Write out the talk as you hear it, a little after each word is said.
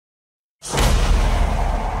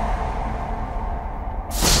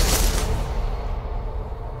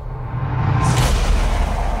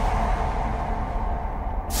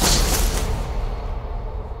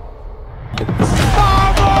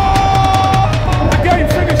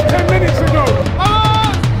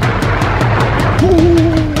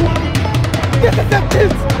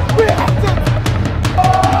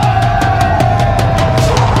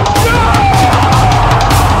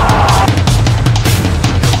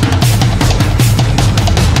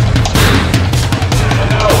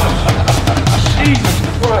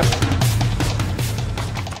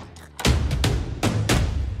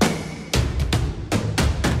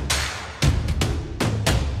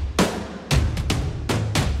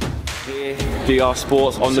Dear DR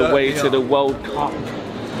Sports on the way to the World Cup.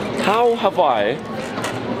 How have I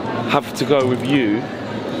to go with you,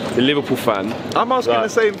 the Liverpool fan? I'm asking the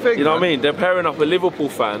same thing. You know what I mean? They're pairing up a Liverpool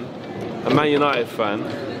fan, a Man United fan.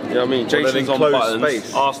 You know what I mean? Jason's on buttons,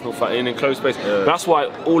 space. Arsenal fan in enclosed space. Yeah. That's why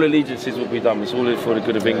all allegiances will be done. It's all for the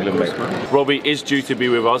good of England, mate. Robbie is due to be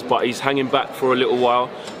with us, but he's hanging back for a little while.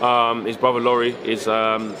 His brother Laurie is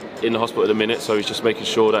in the hospital at the minute, so he's just making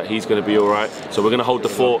sure that he's going to be all right. So we're going to hold the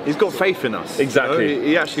fort. He's got faith in us. Exactly. You know?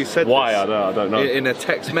 He actually said why this I don't know in a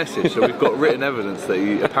text message. So we've got written evidence that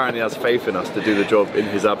he apparently has faith in us to do the job in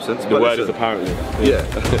his absence. The word is apparently. Yeah,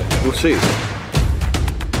 we'll see.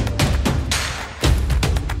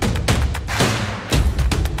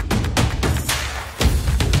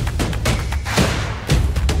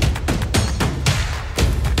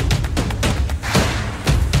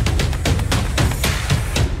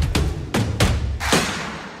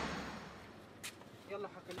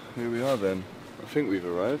 Here we are then. I think we've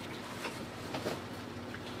arrived.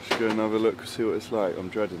 Let's go and have a look, see what it's like. I'm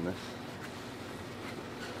dreading this.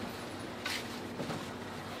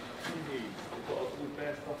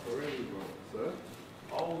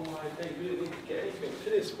 Oh my day, we didn't get anything for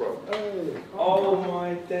this, bro. Oh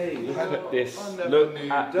my day, look at this. Look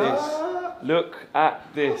at this. Look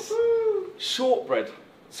at this. Shortbread,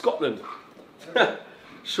 Scotland.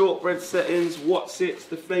 Shortbread settings, Whatsits,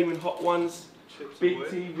 the flaming hot ones. Big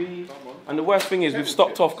TV, and the worst thing is we've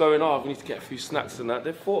stopped off going, oh, we need to get a few snacks and that.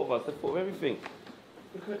 They've thought of us, they've thought of everything.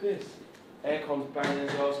 Look at this. Aircon's banging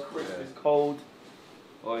as well, it's crisp, it's cold.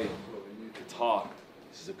 Oi, Qatar,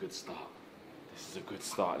 this is a good start. This is a good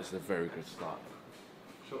start, this is a very good start.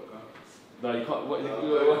 Shotgun. No, you can't, what,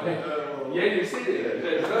 yeah, you see it?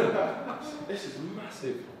 This is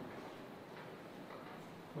massive.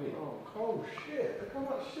 Wait. Oh shit, look how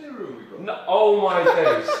much cereal we got. No, oh my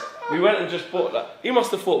days. We went and just bought that. He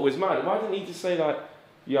must have thought it was mad. Why didn't he just say like,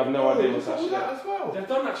 you have no idea what's actually that as well. They've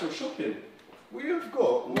done actual shopping. We have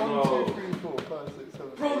got 1, 2, 3, 4, 5, 6, 7,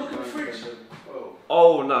 8, Bro, look at the 9, fridge. 10, 12.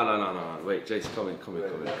 Oh, no. Wait, Jason, come in.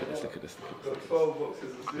 Look at this. Got 12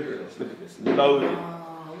 boxes of cereal. Look at this. Loaded.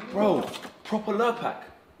 Bro, proper Lurpak.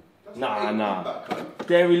 Nah.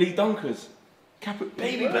 Dairy Lee Dunkers.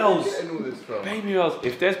 Baby Bells. Where are you getting all this from? Baby Bells.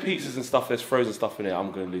 If there's pizzas and stuff, there's frozen stuff in it,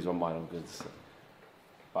 I'm going to lose my mind. I'm going to...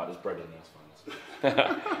 Right, there's bread in there, that's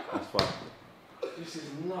fine. That's fine. This is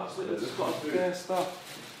nuts. Look, it's got bare stuff.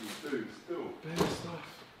 Dude, still. Bare stuff.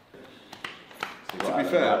 To be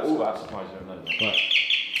fair, all that surprise you don't know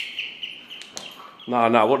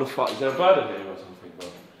that. Nah, what the fuck? Is there a bird in here or something, bro?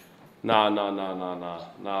 Nah.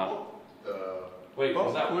 Wait,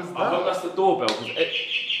 was that? I hope that's the doorbell.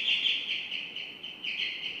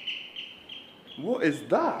 What is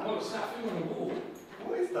that? What's that thing on the wall?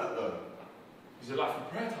 What is that though? Is it like for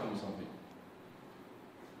prayer time or something?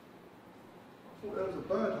 I thought there was a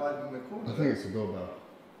bird hiding in the corner. I think it's a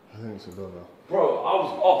doorbell. Bro, I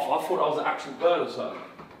was off. I thought that was an actual bird or something.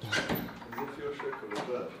 As if you're shook of a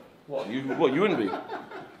bird. What? You wouldn't be?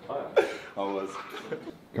 I was.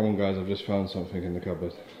 Come on guys, I've just found something in the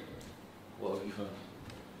cupboard. What have you found?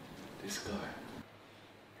 This guy.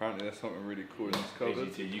 Apparently there's something really cool in this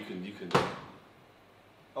cupboard. AGT, you can.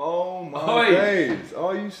 Oh my days!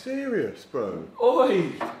 Are you serious, bro?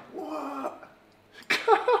 Oi! What?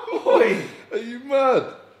 Oi! Are you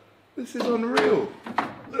mad? This is unreal.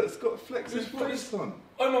 Look, it's got Flex's face on.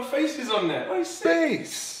 Oh, my face is on there. Oh,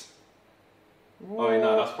 Face! Oh,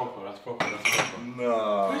 no, that's proper.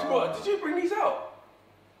 No. Who's brought? Did you bring these out?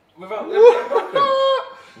 Without them What? being broken?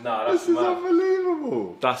 Nah, that's This is mad.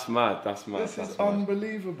 unbelievable. That's mad. This is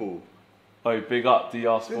unbelievable. Oh, big up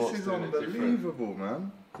DR Sports. This is doing it different. unbelievable,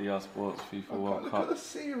 man. DR Sports FIFA World Look Cup. at the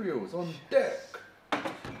cereals on deck.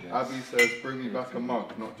 Yes. Abby says, bring me back a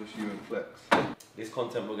mug, not just you and Flex. This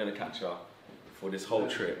content we're going to capture for this whole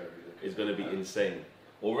trip is going to be insane.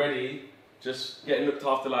 Already, just getting looked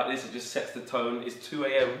after like this, it just sets the tone. It's 2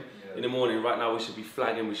 AM in the morning. Right now, we should be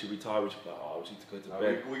flagging, we should be tired, we should be like, oh, we need to go to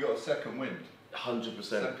bed. We got a second wind.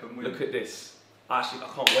 100%. Look at this. Actually, I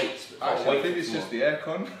can't wait. I think it's just the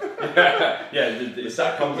aircon. Yeah, the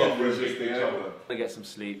that comes off. It's just the aircon. I'm gonna get some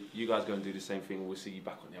sleep. You guys go and do the same thing. We'll see you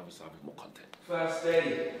back on the other side with more content. First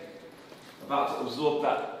day, about to absorb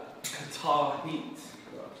that Qatar heat.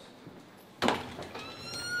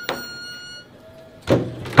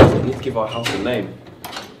 We need to give our house a name.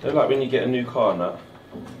 They're like when you get a new car and that,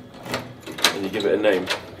 and you give it a name.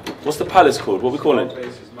 What's the palace called? What are we calling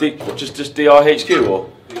it? Just DRHQ or?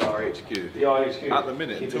 DRHQ. DRHQ. At the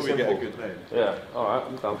minute, Keep until it we get a simple. good name. Yeah, alright,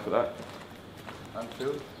 I'm down for that.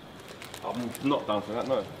 Anfield? I'm not down for that,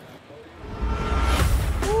 no.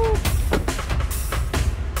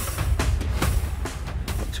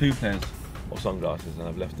 2 pairs of sunglasses and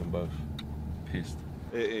I've left them both. Pissed.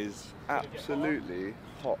 It is absolutely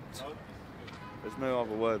hot. There's no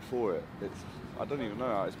other word for it. I don't even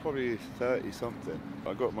know. It's probably 30 something.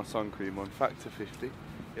 I got my sun cream on, factor 50.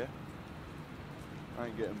 Yeah. I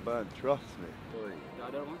ain't getting burnt. Trust me. The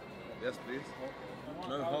other one? Yes, please.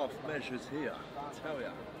 No half measures here. I tell ya.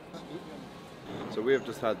 So we have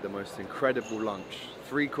just had the most incredible lunch.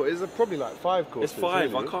 3 courses. It's probably like 5 courses. It's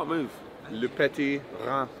 5. Really. I can't move. Le Petit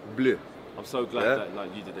Pain Bleu. I'm so glad that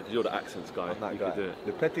like you did it because you're the accents guy. I'm that you guy. could do it.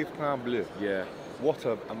 Le Petit Pain Bleu. Yeah. What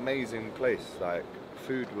an amazing place. Like,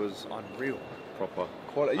 food was unreal. Proper.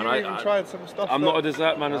 Quality. You And even tried some stuff. I'm not a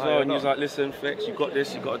dessert man as No, well, you're and you was not. like, listen, Flex, you got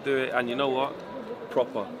this, you got to do it, and you know what?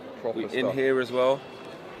 Proper. Proper In stuff. here as well,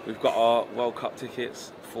 we've got our World Cup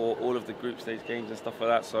tickets for all of the group stage games and stuff like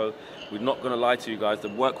that. So we're not going to lie to you guys. The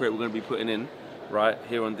work rate we're going to be putting in, right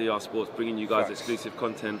here on DR Sports, bringing you guys exclusive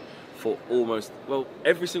content for almost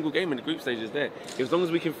every single game in the group stage is there. As long as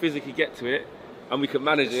we can physically get to it. And we can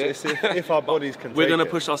manage it. If our bodies can we're take going to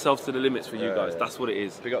it. push ourselves to the limits for you guys. Yeah. That's what it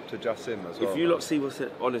is. Big up to Jasim as well. If you lot see what's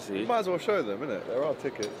it, honestly. You might as well show them, innit? There are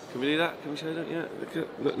tickets. Can we do that? Can we show them? Yeah.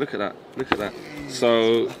 Look at that. Look at that.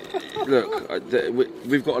 So, look,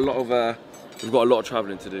 we've got a lot of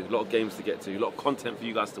travelling to do, a lot of games to get to, a lot of content for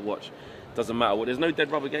you guys to watch. Doesn't matter. Well, there's no dead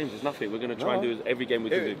rubber games. There's nothing. We're going to try and do every game we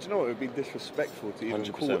can do. Do you know what? It would be disrespectful to even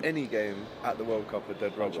 100%. call any game at the World Cup a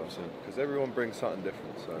dead rubber. 100%. Because everyone brings something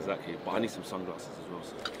different. So. Exactly. But I need some sunglasses as well.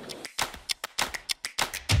 So.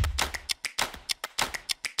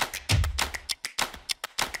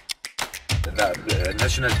 The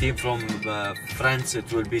national team from France, it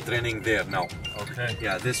will be training there now. Okay.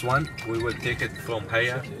 Yeah, this one, we will take it from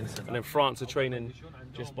here. And then France are training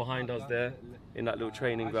just behind us there in that little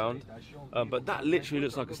training ground. But that literally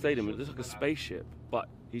looks like a stadium. It looks like a spaceship. But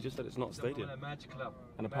he just said it's not a stadium.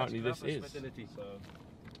 And apparently this is. So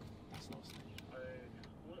it's not a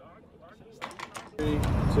stadium.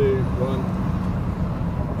 3, 2, 1.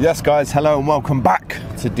 Yes, guys, hello and welcome back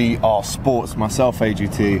to DR Sports. Myself,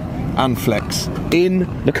 AGT, and Flex in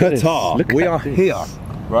Qatar. We are here,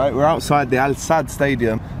 right? We're outside the Al Sadd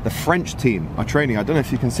Stadium. The French team are training. I don't know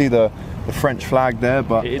if you can see the French flag there,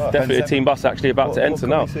 but it is definitely a team bus actually about to enter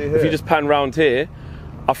now. If you just pan round here,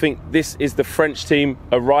 I think this is the French team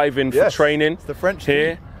arriving for training. It's the French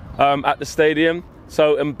here at the stadium.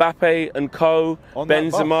 So Mbappe and co,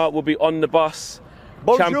 Benzema will be on the bus.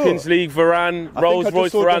 Bonjour. Champions League, Varane, Rolls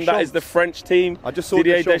Royce Varane, that is the French team. I just saw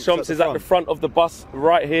Didier Deschamps is at the front of the bus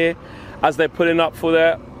right here as they're pulling up for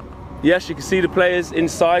their... Yes, you can see the players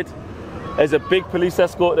inside. There's a big police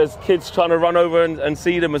escort. There's kids trying to run over and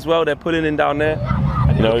see them as well. They're pulling in down there.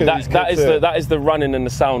 You know, that is the running and the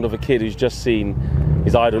sound of a kid who's just seen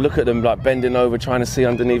his idol. Look at them like bending over, trying to see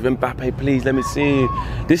underneath. Mbappe, please let me see you.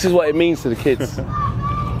 This is what it means to the kids.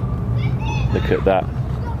 Look at that.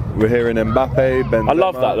 We're hearing Mbappe, Benzema. I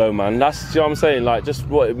love that though, man. That's, you know what I'm saying, like just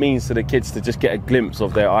what it means to the kids to just get a glimpse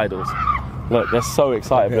of their idols. Look, they're so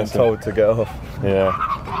excited. Being told to get off. Yeah.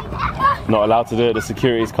 Not allowed to do it. The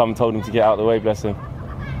security's come, told him to get out of the way, bless him.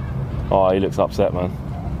 Oh, he looks upset, man.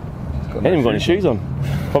 He ain't even got any shoes on.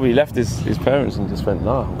 Probably left his parents and just went,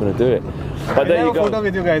 no, I'm going to do it. But there you go. Photo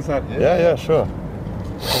with you guys, sir. Yeah, sure.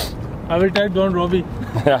 I will type down Robbie.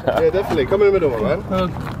 Yeah, definitely. Come in the middle, man.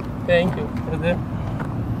 Thank you.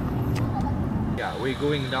 Yeah, we're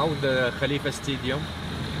going now the Khalifa Stadium,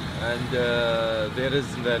 and there is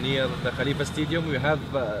near the Khalifa Stadium we have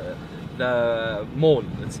the mall.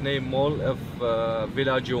 It's named Mall of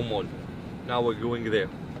Villaggio Mall. Now we're going there.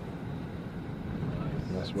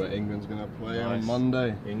 That's where England's going to play on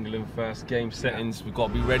Monday. England first game settings. We've got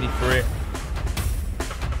to be ready for it.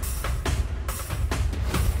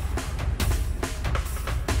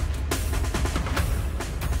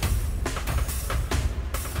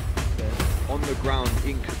 On the ground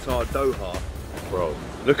in Qatar, Doha. Bro,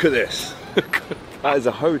 look at this. That is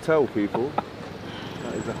a hotel, people.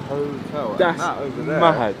 That is a hotel. That's and that over there,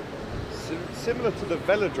 mad. Similar to the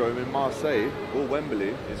Velodrome in Marseille or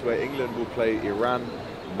Wembley, is where England will play Iran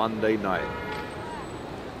Monday night.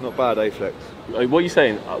 Not bad, Flex? What are you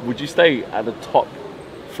saying? Would you stay at the top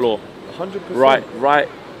floor? 100%. Right.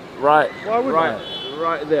 Why would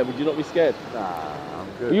Right there. Would you not be scared? Nah, I'm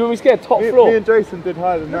good. You wouldn't be scared? Top floor? Me and Jason did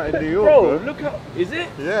higher than that in New York, bro. Look how... Is it?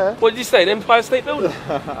 Yeah. What did you say? The Empire State Building?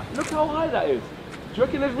 Look how high that is. Do you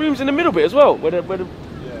reckon there's rooms in the middle bit as well? Where the...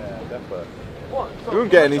 Yeah, definitely. What? So You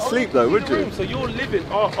wouldn't get any sleep though, would you? So you're living...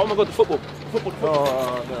 Oh my God, the football.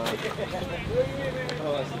 Oh, no.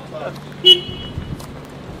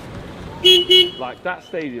 Like, that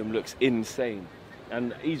stadium looks insane.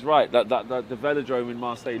 And he's right, that the Velodrome in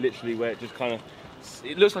Marseille, literally where it just kind of...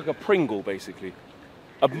 It looks like a Pringle, basically.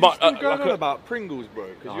 going on about Pringles, bro?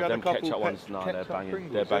 Because you had a them couple ketchup ones, no, they're ketchup banging.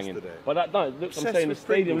 Pringles They're banging. yesterday. But that, no, it looks, I'm Obsessed saying the with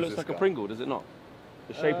stadium Pringles, looks like this a guy. Pringle, does it not?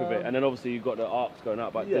 The shape of it, and then obviously you've got the arcs going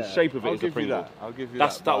out, but the shape of it I'll is a give you Pringle. that. I'll give you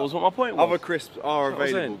That that. was what my point was. Other crisps are That's what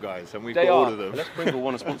I'm available, saying. guys, and we've They got all are. of them. Unless Pringle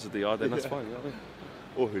want to sponsor DR, then that's fine. You know what I mean?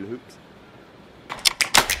 Or hula hoops.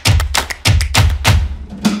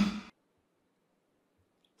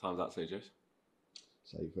 Time's that, say, Jace?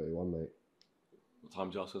 It's 8:31, mate. What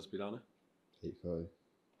time Josh supposed to be down there? 8:30.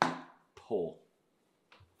 Poor.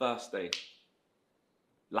 First day.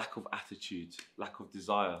 Lack of attitude, lack of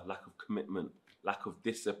desire, lack of commitment, lack of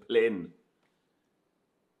discipline.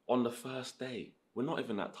 On the first day, we're not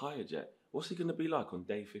even that tired yet. What's he going to be like on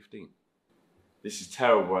day 15? This is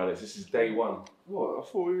terrible, Alex. This is day one. What? I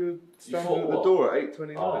thought we were standing thought at the what? door at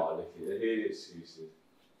 8:29. Oh, look at it. Here the excuses.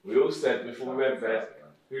 We all said before we went bed,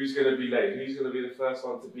 who's going to be late? Who's going to be the first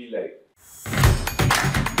one to be late?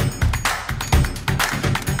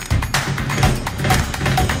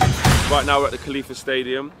 Right now we're at the Khalifa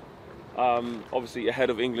Stadium. Obviously ahead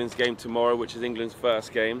of England's game tomorrow, which is England's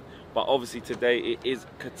first game. But obviously today it is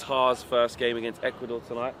Qatar's first game against Ecuador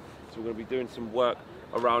tonight. So we're going to be doing some work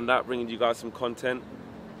around that, bringing you guys some content.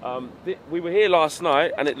 We were here last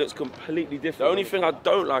night and it looks completely different. The only thing I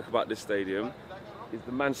don't like about this stadium is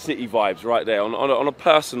the Man City vibes right there. On a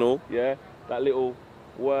personal, yeah, that little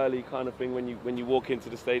whirly kind of thing when you walk into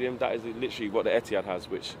the stadium, that is literally what the Etihad has,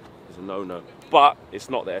 which is a no-no. But it's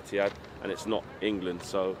not the Etihad and it's not England,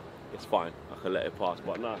 so it's fine. I can let it pass,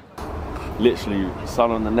 but nah. Literally,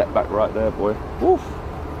 sun on the net back right there, boy. Woof.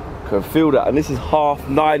 Can feel that, and this is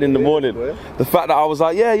 9:30 in the morning. The fact that I was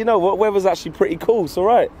like, yeah, you know what, weather's actually pretty cool, it's all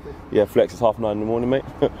right. Yeah, Flex, it's 9:30 in the morning, mate.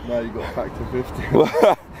 Now you got factor 50.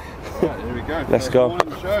 Right, here we go. Let's go.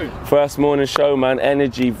 Morning show. First morning show, man.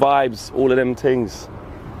 Energy, vibes, all of them things.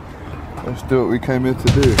 Let's do what we came here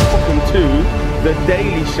to do. Welcome to the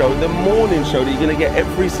daily show, the morning show that you're going to get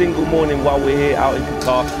every single morning while we're here out in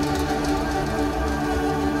Qatar.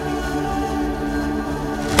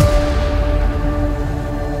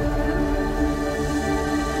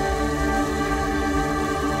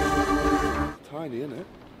 Tiny, isn't it?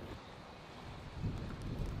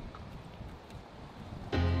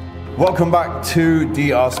 Welcome back to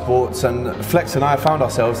DR Sports, and Flex and I found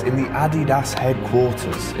ourselves in the Adidas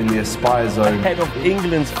headquarters in the Aspire Zone. Ahead of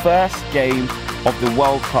England's first game of the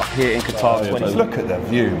World Cup here in Qatar. Just look at the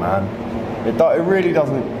view, man. It really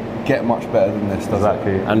doesn't get much better than this, does it?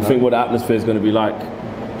 And think what the atmosphere is going to be like.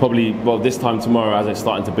 Probably, well, this time tomorrow as it's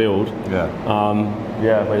starting to build. Yeah.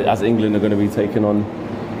 Yeah, but as England are going to be taking on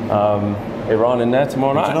Iran in there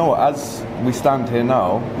tomorrow night. Do you know what? As we stand here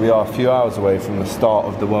now, we are a few hours away from the start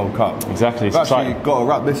of the World Cup. Exactly. We've actually got to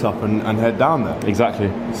wrap this up and head down there.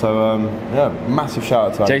 Exactly. So, yeah, massive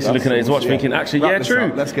shout out to Jason looking at his watch thinking, actually, yeah, true.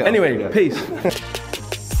 Up. Let's get anyway, off. peace.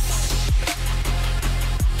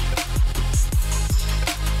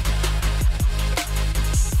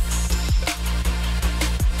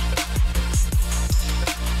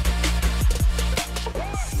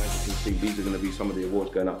 These are going to be some of the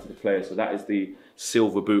awards going up to the players. So that is the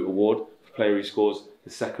Silver Boot Award for player who scores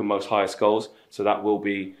the second most highest goals. So that will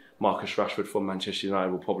be Marcus Rashford from Manchester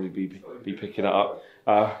United will probably be picking that up.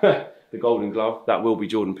 The Golden Glove, that will be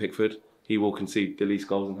Jordan Pickford. He will concede the least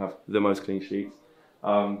goals and have the most clean sheets.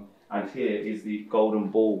 And here is the Golden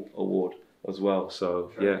Ball Award as well.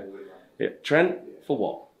 So yeah. Trent, for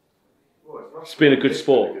what? Just being a good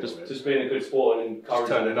sport, just being a good sport and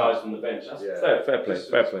encouraging the guys from the bench. That's fair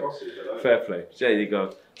play. There you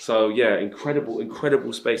go. So yeah,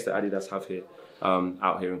 incredible space that Adidas have here,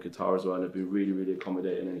 out here in Qatar as well, and they've been really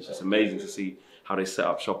accommodating, and it's just amazing to see how they set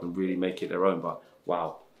up shop and really make it their own. But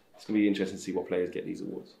wow, it's gonna be interesting to see what players get these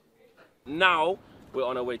awards. Now we're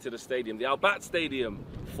on our way to the stadium, the Al Bayt Stadium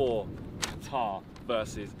for Qatar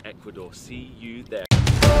versus Ecuador. See you there.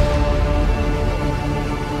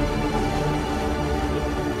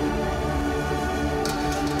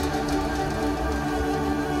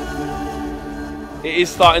 It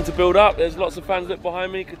is starting to build up. There's lots of fans look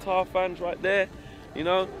behind me, Qatar fans right there, you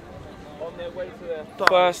know, on their way to their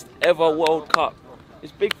first ever World Cup.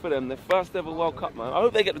 It's big for them, their first ever World Cup, man. I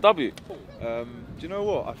hope they get the W. Do you know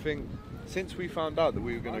what? I think since we found out that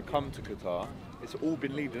we were going to come to Qatar, it's all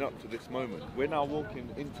been leading up to this moment. We're now walking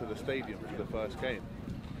into the stadium for the first game.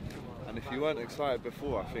 And if you weren't excited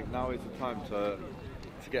before, I think now is the time to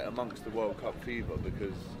get amongst the World Cup fever,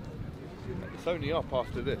 because it's only up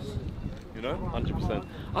after this. You know? 100%.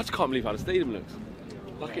 I just can't believe how the stadium looks.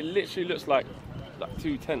 Like, it literally looks like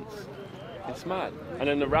 2 tents. It's mad. And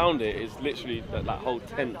then around it is literally that whole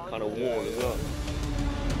tent kind of wall as well.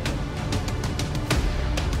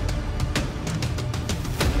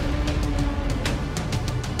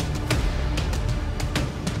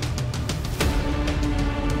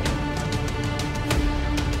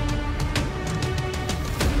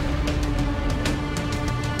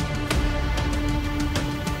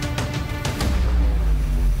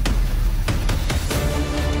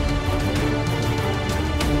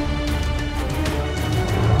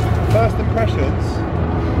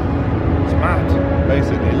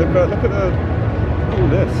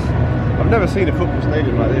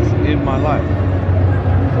 in my life.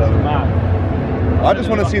 So, I just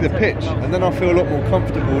want to see the pitch, and then I'll feel a lot more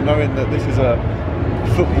comfortable knowing that this is a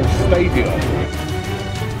football stadium.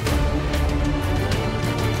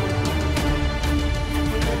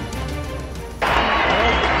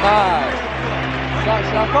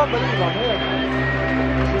 I can't believe I'm here.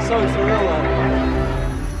 It's so surreal.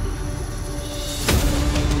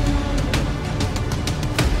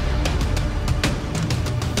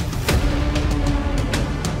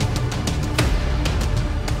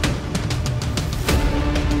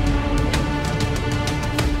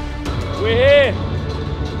 We're here.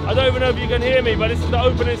 I don't even know if you can hear me, but this is the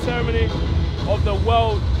opening ceremony of the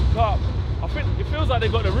World Cup. I think it feels like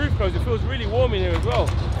they've got the roof closed. It feels really warm in here as well.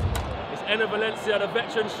 It's Enner Valencia, the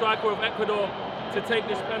veteran striker of Ecuador, to take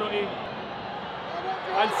this penalty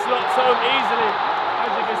and slots home easily.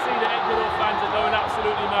 As you can see, the Ecuador fans are going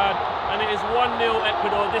absolutely mad, and it is 1-0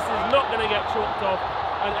 Ecuador. This is not going to get chalked off.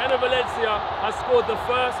 And Enner Valencia has scored the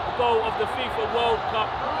first goal of the FIFA World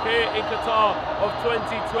Cup here in Qatar of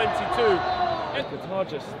 2022. Qatar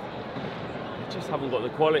just haven't got the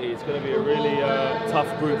quality. It's going to be a really tough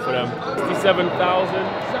group for them. 67,000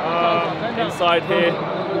 inside here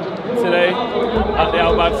today at the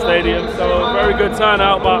Al Bayt Stadium. So a very good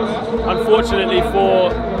turnout, but unfortunately for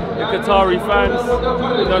the Qatari fans,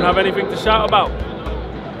 they don't have anything to shout about.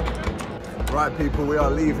 Right people, we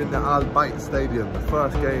are leaving the Al Bayt Stadium. The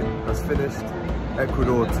first game has finished.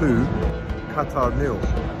 Ecuador 2, Qatar 0.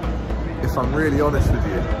 If I'm really honest with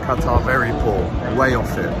you, Qatar very poor, way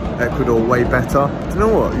off it. Ecuador way better. Do you know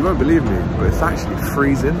what? You won't believe me, but it's actually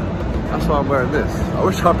freezing. That's why I'm wearing this. I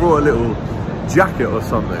wish I brought a little jacket or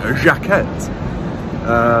something, a jacket.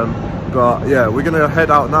 But yeah, we're gonna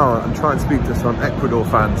head out now and try and speak to some Ecuador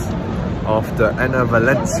fans after Enner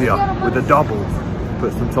Valencia with a double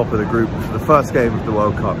puts them top of the group for the first game of the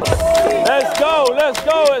World Cup. Let's go, let's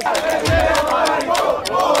go.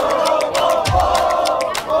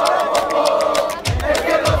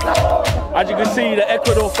 As you can see, the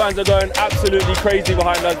Ecuador fans are going absolutely crazy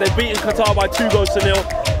behind us. They've beaten Qatar by 2-0.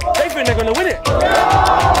 They think they're going to win it.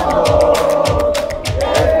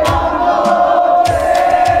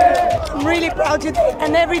 I'm really proud today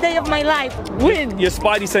and every day of my life. Win! Your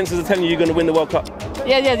spidey senses are telling you you're going to win the World Cup.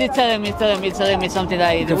 Yes, it's telling me something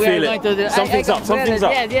that You can feel it. going to do. Something's up, something's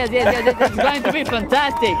up. Yes, it's going to be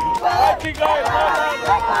fantastic. Thank you guys.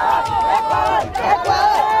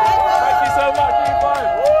 Thank you so much.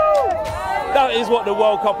 That is what the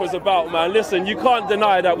World Cup was about, man. Listen, you can't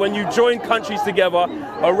deny that when you join countries together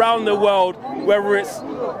around the world, whether it's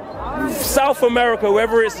South America,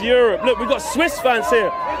 whether it's Europe. Look, we've got Swiss fans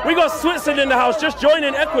here. We got Switzerland in the house just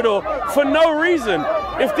joining Ecuador for no reason.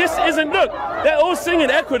 If this isn't, look, they're all singing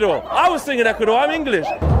Ecuador. I was singing Ecuador, I'm English.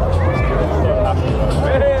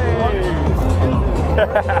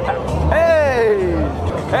 Hey! Hey!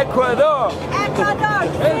 Ecuador! Ecuador!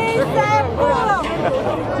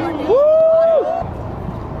 Woo!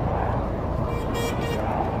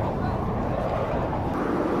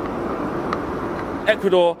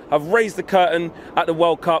 Ecuador have raised the curtain at the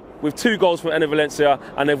World Cup with 2 goals from Enner Valencia,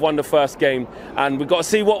 and they've won the first game. And we've got to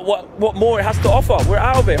see what more it has to offer. We're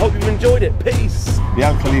out of it. Hope you've enjoyed it. Peace. The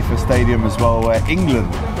Al Khalifa Stadium as well, where England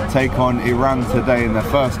take on Iran today in their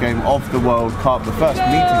first game of the World Cup, the first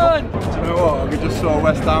meeting. Do you know what? We just saw a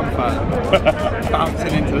West Ham fan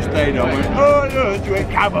bouncing into the stadium. Went, oh, no, you ain't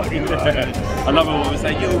come on, you I love it when we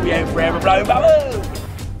say, you'll be out forever blowing bubbles.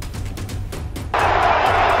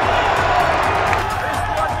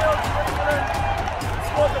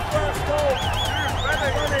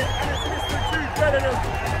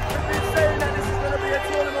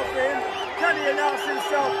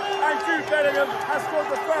 Has scored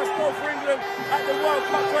the first goal for England at the World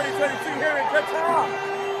Cup 2022 here in Qatar.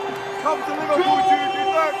 Come to Liverpool, Jude.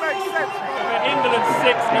 That makes sense. England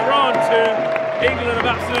 6, Iran 2. England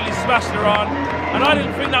have absolutely smashed Iran, and I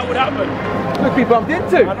didn't think that would happen. Look, we bumped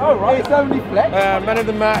into. I know, right? It's only Flex. Man of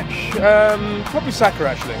the match, probably Saka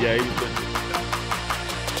actually. Yeah, he was good.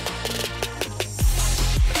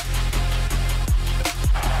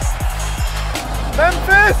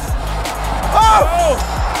 Memphis! Oh!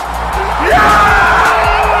 Yeah!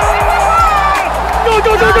 Go,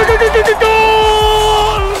 go, go, go, go, go, go, go, go!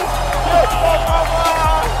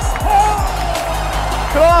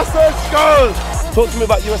 Class goals! Talk to me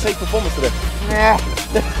about USA performance today. Yeah.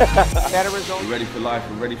 Better result. We're ready for life,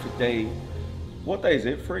 we're ready for day. What day is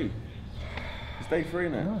it? 3? It's day 3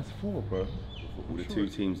 now. No, it's 4, bro. The 2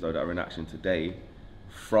 teams though that are in action today,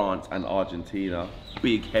 France and Argentina,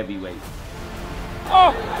 big heavyweights.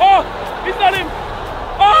 Oh, oh, he's done him.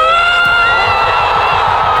 Oh!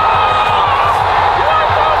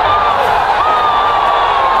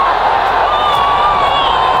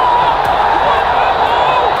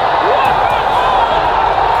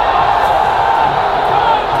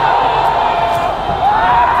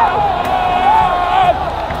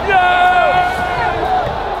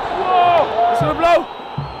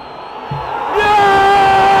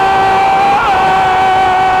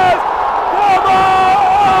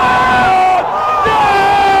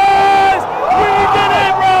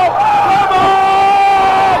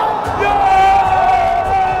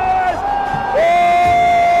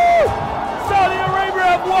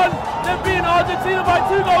 Argentina by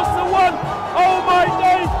 2 goals to 1. Oh my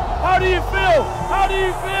days! How do you feel? How do you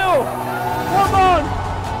feel? Come on!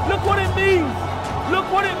 Look what it means! Look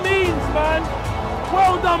what it means, man!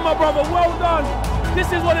 Well done, my brother, well done! This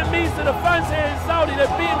is what it means to the fans here in Saudi. They're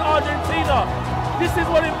beating Argentina. This is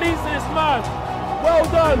what it means to this man. Well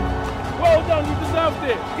done. Well done, you deserved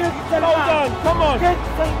it. Well done, come on.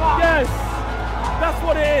 Yes, that's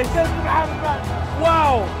what it is.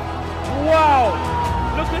 Wow, wow.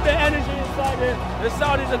 Look at the energy inside here. The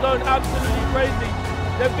Saudis are going absolutely crazy.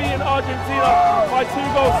 They're beating Argentina by 2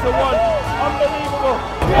 goals to 1. Unbelievable.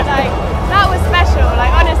 Like, that was special,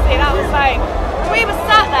 like honestly, that was like, we were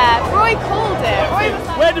sat there, Roy called it. Roy was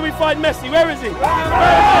like, where do we find Messi? Where is he?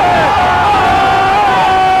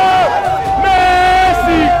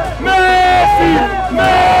 Messi! Messi!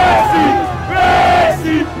 Messi!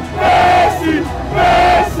 Messi! Messi!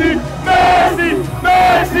 Messi!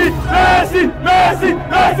 Messi! Messi! Messi!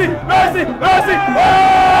 Messi! Messi! Messi!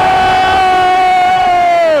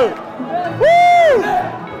 Woo!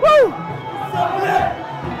 Woo!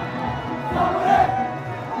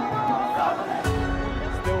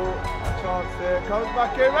 Still a chance there. Comes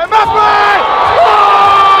back in. Mbappe!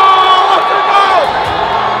 What a goal!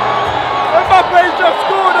 Mbappe's just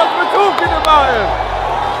scored as we're talking about him.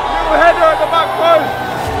 Little header at the back post.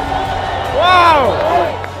 Wow!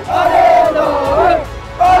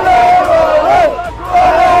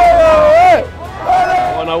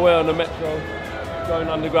 On our way on the metro, going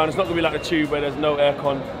underground. It's not going to be like the tube where there's no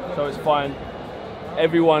aircon, so it's fine.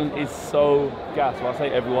 Everyone is so gassed. Well, I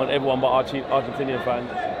say everyone but Argentinian fans.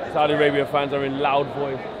 Saudi Arabia fans are in loud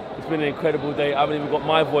voice. It's been an incredible day. I haven't even got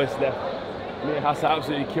my voice left. Me and Hassan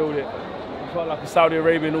absolutely killed it. I felt like a Saudi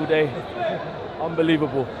Arabian all day.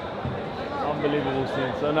 Unbelievable. Unbelievable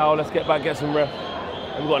scene. So now let's get back, get some rest.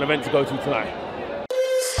 And we've got an event to go to tonight.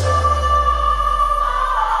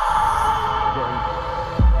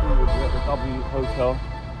 We're at the W Hotel.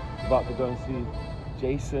 About to go and see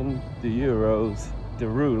Jason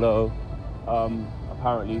Derulo,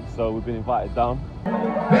 apparently. So we've been invited down.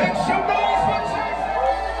 Make some noise for Jason!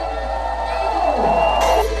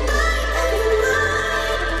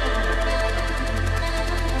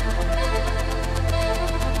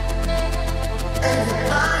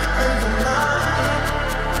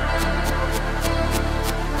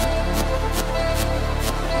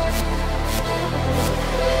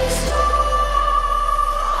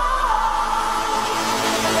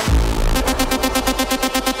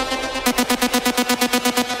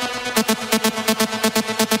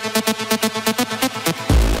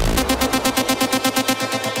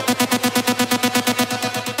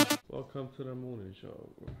 Welcome to the morning show.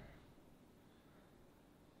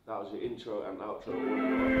 That was your intro and outro.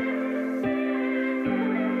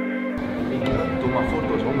 Toma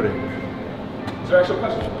fotos, hombre. Is there actual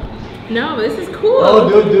question? No, this is cool. Oh,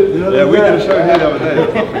 dude. Yeah, we did a show here the other day.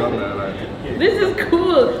 There's nothing on there, like. This is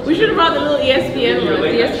cool. We should have brought the little ESPN one.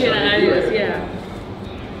 ESPN and Adidas, yeah.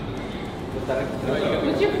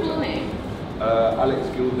 What's your full name? Alex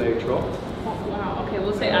Gilday Trot. Oh, wow. Okay,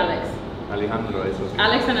 we'll say Alex. Alejandro, eso es.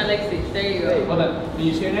 Alex and Alexis. There you go. Hold on. Can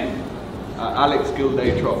you say your name? Alex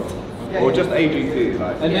Gilday Trot. Or just AGT,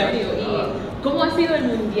 like. ¿Cómo ha sido el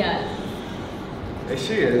mundial?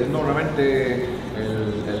 Sí, normalmente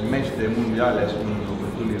el mes de mundial es una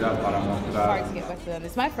oportunidad para mostrar. hard to get back to them.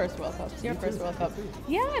 It's my first World Cup. It's your first World Cup.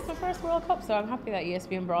 Yeah, it's my first World Cup, so I'm happy that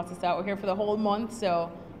ESPN brought us out. We're here for the whole month, so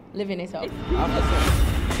living it up.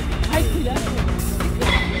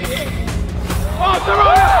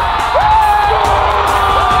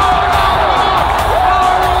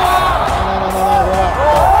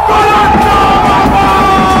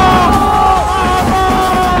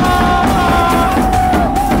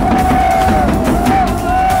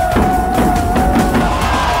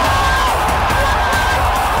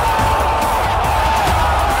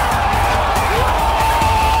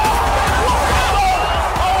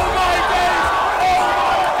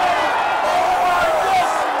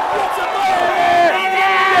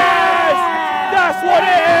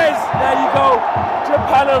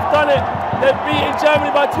 Have done it. They've beaten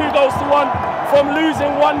Germany by 2 goals to 1 from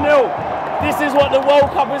losing 1-0. This is what the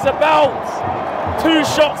World Cup is about. 2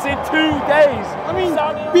 shots in 2 days. I mean,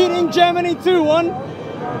 beating Germany 2-1,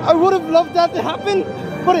 I would have loved that to happen,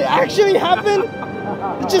 but it actually happened.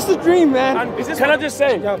 It's just a dream, man. And can I just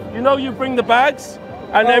say, you know you bring the bags,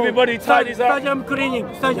 and everybody tidies up. Stadium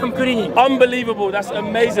cleaning. Unbelievable, that's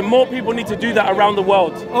amazing. More people need to do that around the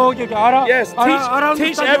world. Okay, yes,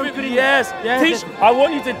 teach everybody. Yes, teach. I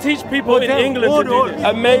want you to teach people in England to do this.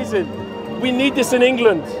 Amazing. We need this in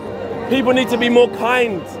England. People need to be more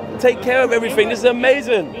kind. Take care of everything. This is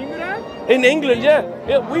amazing. In England,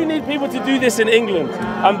 yeah. We need people to do this in England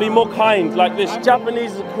and be more kind like this.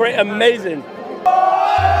 Japanese is great, amazing.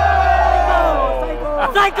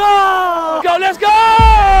 Psycho! Go, let's go!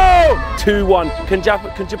 2-1. Can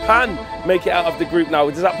Japan make it out of the group now?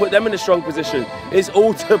 Does that put them in a strong position? It's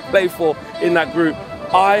all to play for in that group.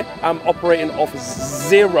 I am operating off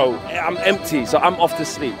 0. I'm empty, so I'm off to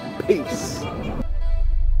sleep. Peace.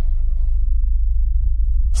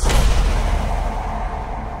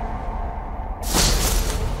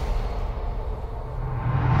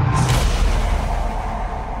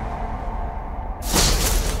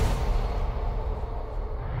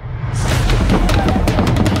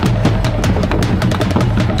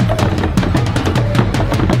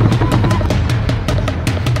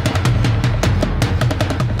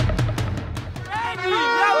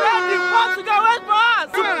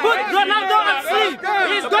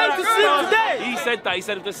 He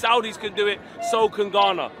said if the Saudis can do it, so can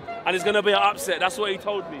Ghana. And it's going to be an upset. That's what he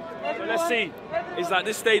told me. So let's see. It's like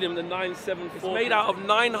this stadium, the 974. It's made out of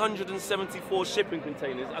 974 shipping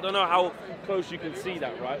containers. I don't know how close you can see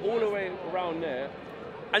that, right? All the way around there.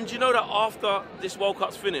 And you know that after this World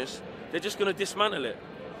Cup's finished, they're just going to dismantle it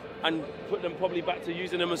and put them probably back to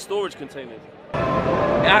using them as storage containers.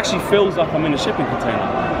 It actually feels like I'm in a shipping container.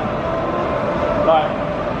 Like,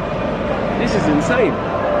 this is insane.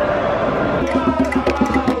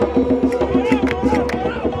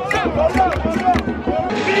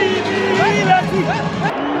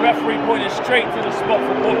 Referee pointed straight to the spot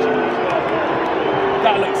for Portugal.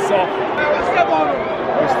 That looks soft.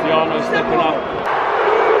 Cristiano stepping up.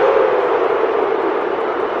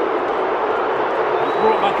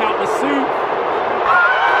 Brought back out the suit.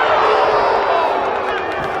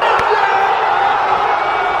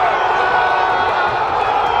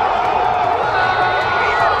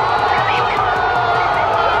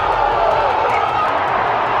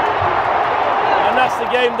 And that's the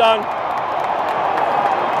game done.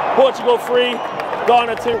 Portugal 3,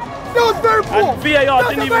 Ghana 2. That was very poor. And VAR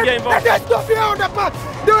didn't even get involved. There's no VAR on that part.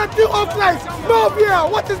 There were 2 offsides. No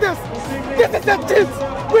VAR. What is this? This is a chance.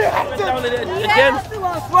 We have to. Again. The penalty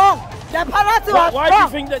was wrong. The penalty was Why do you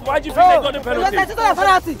think they got the penalty? Because the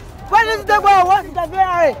penalty. When is the ball? What is the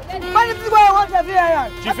VAR? When is the ball? What is the VAR?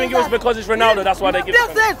 Do you think it was because it's Ronaldo? That's why they give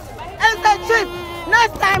it? This is the chip.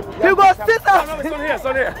 Next time you go sit up. No, it's on here. It's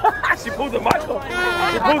on here. She pulled the mic off.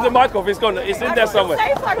 She pulled the mic off. It's gone. It's in there somewhere.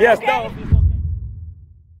 Yes. No.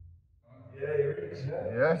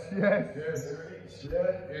 Yes.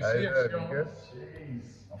 Jeez.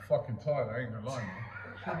 I'm fucking tired, I ain't gonna lie,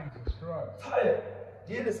 man. Jesus Christ. Tired?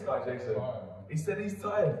 Hear this guy, Jason. He said he's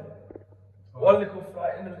tired. One little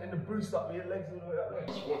flight in the Bruce up with your legs all the way up there. I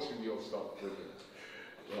was watching your stuff,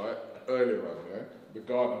 right? Earlier on, yeah? The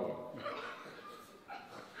Ghana one.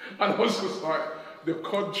 And I was just like, the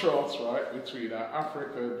contrast, right, between that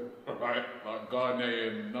African, right, like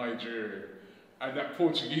Ghanaian, Nigerian, and that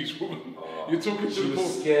Portuguese woman. Oh, you're talking to the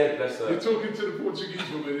scared, bless her. You're talking to the Portuguese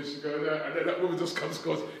woman, and she goes, and then that woman just comes and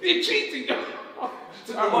goes, "You're cheating!" Took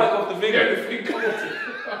the mic off the video. Yeah, the thing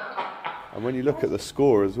And when you look at the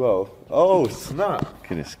score as well, oh snap!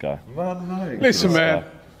 Look at this guy. Man, no. Listen, man.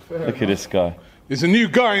 Look at this guy. There's a new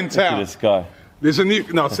guy in town. Look at this guy. There's a new.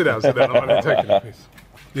 No, sit down. I'm only taking a piss.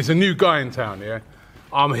 There's a new guy in town. Yeah,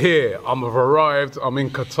 I'm here. I've arrived. I'm in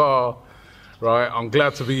Qatar. Right. I'm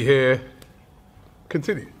glad to be here.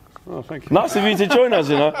 Continue. Oh, thank you. Nice of you to join us,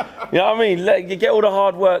 you know. You know what I mean? You get all the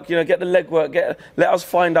hard work, you know, get the leg work, let us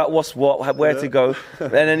find out what's what, where to go.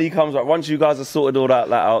 And then he comes up. Once you guys have sorted all that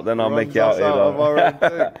out, then I'll make it out here. Of our own thing.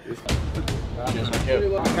 The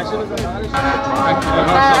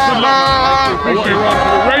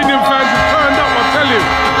Iranian fans have turned up, I tell you.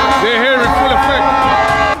 They're here in full effect.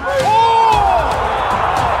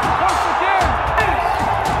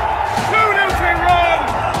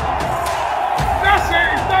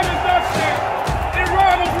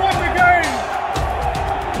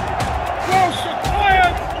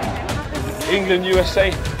 England,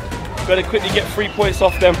 USA. Got to quickly get 3 points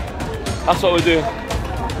off them. That's what we're doing.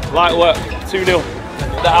 Light work, 2-0.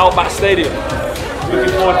 The Outback Stadium.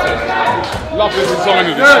 Looking forward to it. Love the design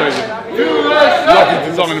of this stadium. Love the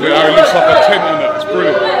design of it. How it looks like a tent in it. It's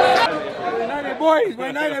brilliant. We're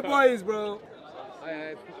United boys, bro.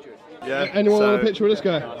 Yeah. Anyone want a picture with this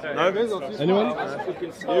guy? No. Anyone?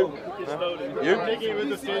 You? You're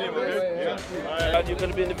going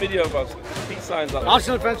to be in the video, bro. Peace signs like that.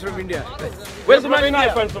 Arsenal fans from India. Where's the Man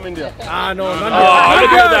United fans from India? No.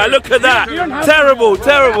 Oh, look at that. Terrible.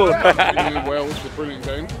 England, Wales, the brilliant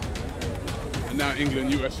game. And now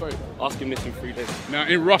England, USA. Ask him this in 3 days. Now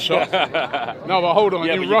in Russia. No, but hold on.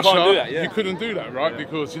 Yeah, in but Russia, you can't do that, yeah. you couldn't do that, right?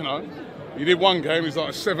 Because, you know, You did one game, it's like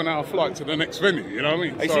a 7-hour flight to the next venue, you know what I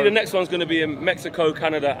mean? You see, the next one's going to be in Mexico,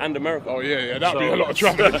 Canada, and America. Oh yeah, that'd be a lot of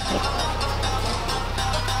travelling.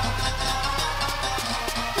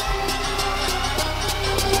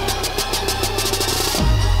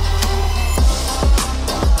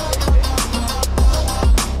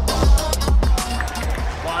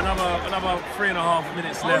 Another 3.5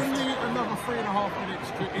 minutes left. Only another 3.5 minutes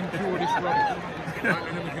to endure this rubbish,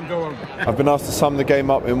 and then we can go home. I've been asked to sum the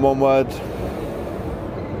game up in one word.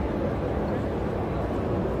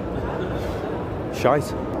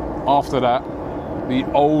 Shite. After that, the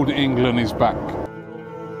old England is back.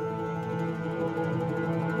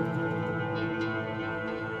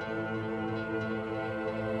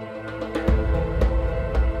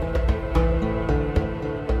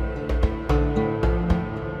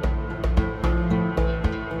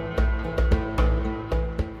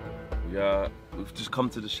 We've just come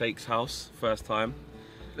to the Sheikh's house, first time.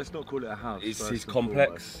 Let's not call it a house. It's his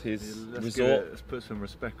complex, his resort. Let's put some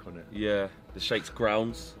respect on it. Yeah, the Sheikh's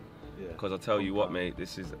grounds. Yeah. Because I tell you what, mate,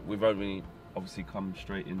 we've only obviously come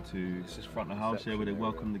straight into this front of the house here where they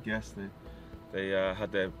welcomed the guests. They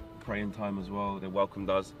had their praying time as well. They welcomed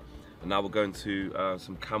us, and now we're going to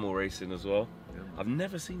some camel racing as well. Yeah. I've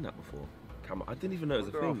never seen that before. Camel. I didn't even know it was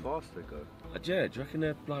a thing. How fast they go? Yeah, do you reckon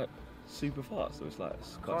they're like super fast? So it's like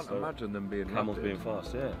can't imagine them being camels being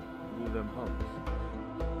fast. Yeah. All them humps.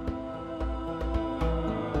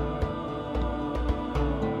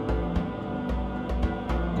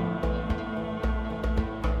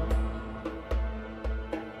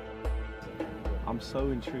 I'm so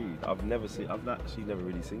intrigued. I've actually never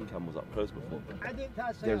really seen camels up close before.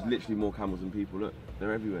 There's literally more camels than people. Look,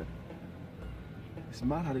 they're everywhere. It's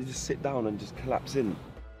mad how they just sit down and just collapse in.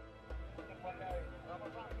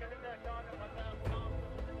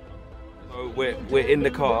 So we're in the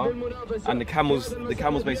car, and the camels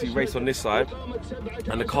basically race on this side,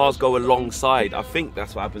 and the cars go alongside. I think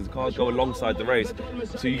that's what happens. The cars go alongside the race,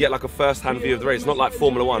 so you get like a first-hand view of the race. It's not like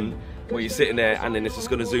Formula 1 where you're sitting there and then it's just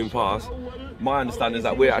going to zoom past. My understanding is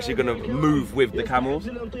that we're actually going to move with the camels.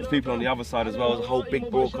 There's people on the other side as well. There's a whole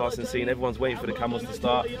big broadcasting scene. Everyone's waiting for the camels to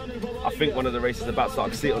start. I think one of the races is about to start. I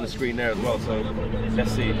can see it on the screen there as well. So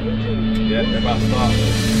let's see. Yeah, they're about to start.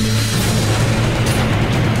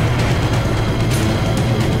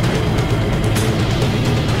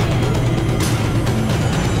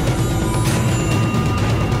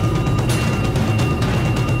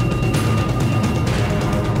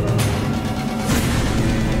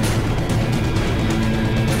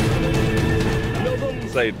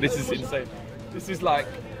 This is insane. This is like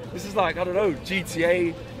I don't know,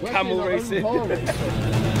 GTA camel racing.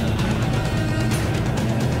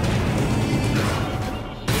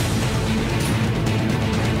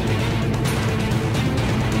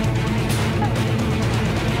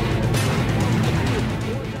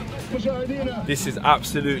 This is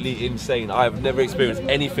absolutely insane. I have never experienced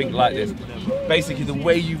anything like this. Basically, the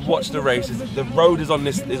way you watch the race is the road is on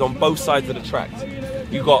both sides of the track.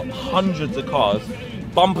 You've got hundreds of cars,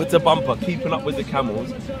 bumper to bumper, keeping up with the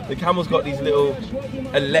camels. The camels got these little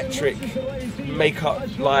electric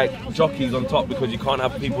make-up like jockeys on top because you can't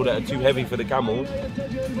have people that are too heavy for the camels.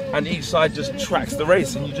 And each side just tracks the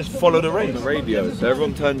race, and you just follow the race. The radio, so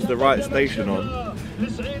everyone turns the right station on,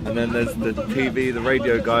 and then there's the TV, the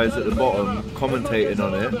radio guys at the bottom commentating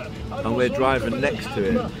on it, and we're driving next to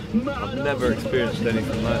it. I've never experienced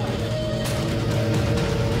anything like this.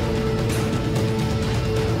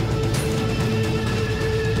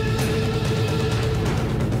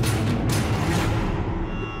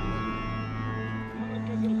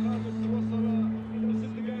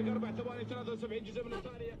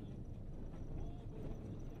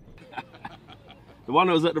 The one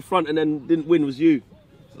that was at the front and then didn't win was you.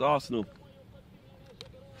 It was Arsenal.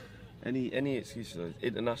 Any excuse though?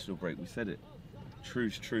 International break, we said it.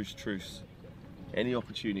 Truce, truce, truce. Any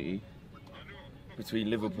opportunity between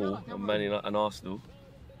Liverpool and Man United and Arsenal,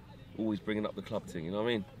 always bringing up the club thing, you know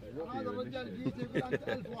what I mean?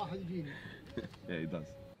 Yeah, he does.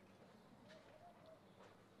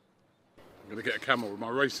 I'm gonna get a camel with my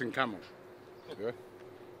racing camel. Yeah?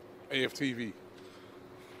 AFTV.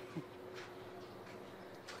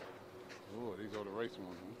 Oh, these are the racing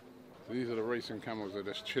ones. Huh? So these are the racing camels that are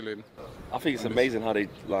just chilling. I think it's amazing how they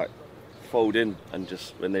like fold in and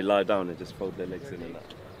just when they lie down they just fold their legs in and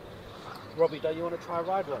that. Robbie, don't you want to try a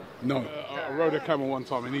ride one? No, I rode a camel one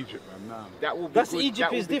time in Egypt, man. Nah. That will be That's good.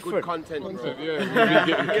 Egypt that is different. Content. Yeah, we'll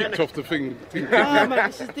be getting kicked off the thing. No, mate,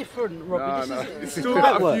 this is different, Robbie. This is still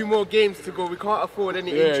got a few more games to go. We can't afford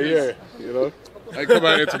any injuries. Yeah, you know. They come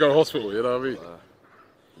out here to go to hospital, you know what I mean?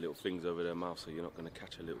 Little things over their mouth, so you're not going to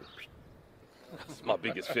catch a little. That's my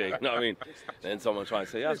biggest fear. You know what I mean? Then someone trying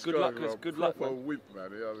to say, "Yeah, it's good luck. It's good luck." Man. Whip,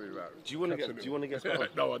 man. You know what I mean? Like, do you want to get? Do you want to get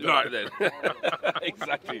started? No, I don't. Right then.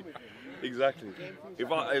 Exactly. Exactly.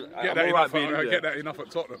 If I get that enough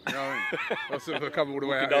at Tottenham. You know what I mean? I'll sort of come all the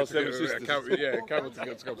way out down here to Seven get Camel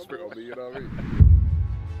to come spit on me. You know what I mean?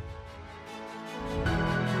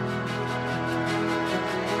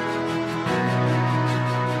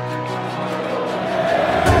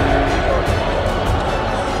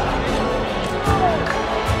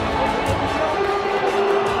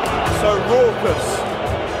 So raucous.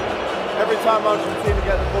 Every time Argentina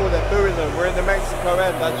get the ball, they're booing them. We're in the Mexico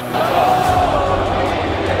end, as you can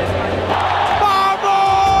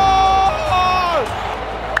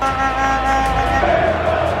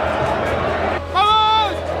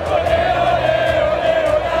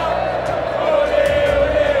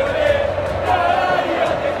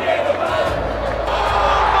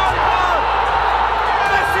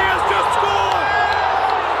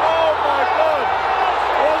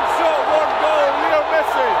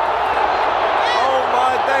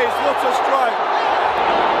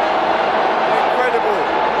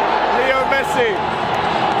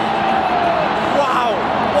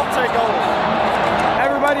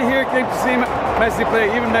came to see Messi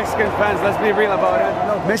play, even Mexican fans, let's be real about it.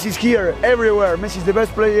 Messi's here, everywhere. Messi's the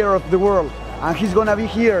best player of the world. And he's gonna be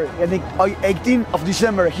here on the 18th of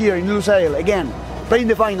December here in Lusail again, playing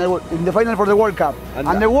the final for the World Cup.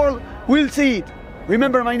 And the world will see it.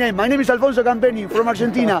 Remember my name. My name is Alfonso Campeni from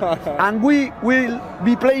Argentina. And we will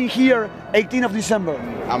be playing here 18th of December.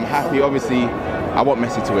 I'm happy, obviously. I want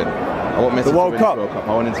Messi to win. I want Messi to win the World Cup.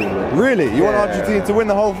 I want him to win. Really? You want Argentina to win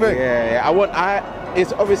the whole thing? Yeah.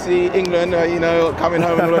 It's obviously England, you know, coming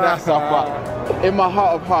home and all of that stuff, but in my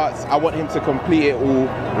heart of hearts, I want him to complete it all,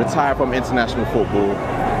 retire from international football,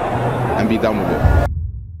 and be done with it.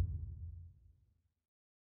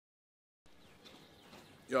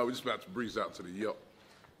 Yeah, we're just about to breeze out to the yacht.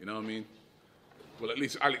 You know what I mean? Well, at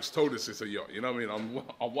least Alex told us it's a yacht. You know what I mean?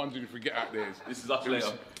 I'm wondering if we get out there. This is us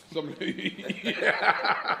later. Some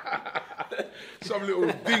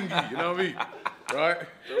little dinghy. You know what I mean? Right?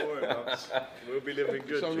 Don't worry, man. We'll be living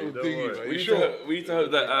good. Some little Don't dinghy. worry. We need to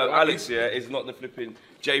hope that Alex is not the flipping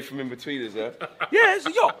Jay from in-betweeners. Yeah, it's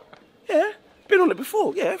a yacht. Yeah. Been on it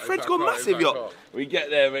before, yeah. Fred's got a massive yacht. We get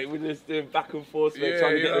there, mate. We're just doing back and forth, mate,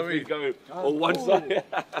 trying to get the thing going on one side.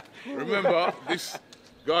 Remember, this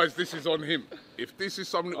is on him. If this is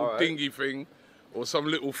some little dinghy thing or some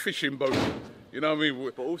little fishing boat, you know what I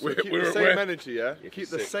mean? But also keep the same energy, yeah? Keep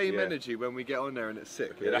the same energy when we get on there and it's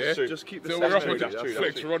sick. Yeah, that's true. Just keep the so same energy. That's true.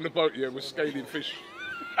 Flex, we're on the boat, yeah, we're scaling fish.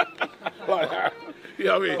 Like that. You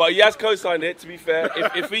know what I mean? But he has co-signed it, to be fair.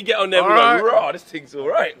 If we get on there, we're like, raw, this thing's all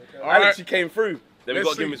right. Alex, he came through. Then we've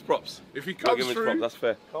got to give him his props. If he comes through, that's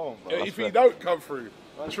fair. Come on, bro. If he don't come through,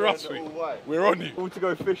 trust me, we're on you. All to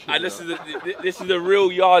go fishing. And this is the real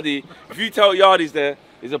yardie. If you tell yardies there's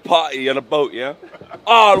a party on a boat, yeah?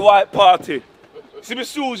 All white party. See my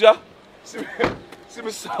shoes, yeah? See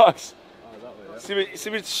my socks. See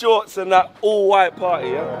my shorts and that all white party,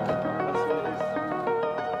 yeah? That's what it is.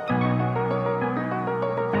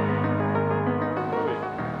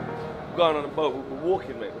 We're going on a boat, we're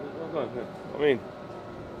walking, mate. I mean,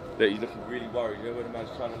 you're looking really worried, you know, when the man's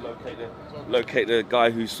trying to locate the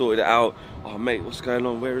guy who sorted it out. Oh, mate, what's going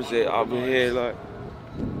on? Where is it? Over here, like.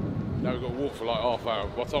 Now we've got to walk for like half hour.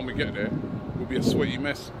 By the time we get there, we'll be a sweaty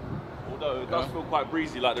mess. Although it does feel quite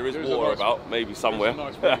breezy, like there is water about, maybe somewhere.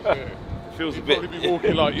 Nice breeze, yeah. It feels You'll a bit. probably be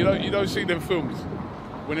walking like, you don't see them films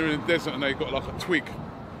when they're in the desert and they got like a twig.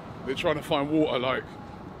 They're trying to find water, like.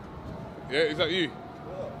 Yeah, is that you?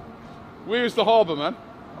 Where is the harbour, man?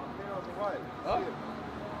 Huh?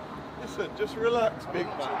 Listen, just relax, big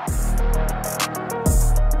man.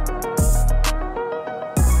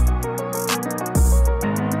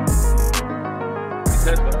 He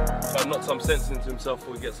said, but knock some sense into himself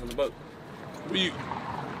before he gets on the boat.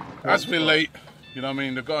 As we're late, you know what I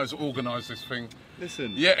mean, the guys organised this thing.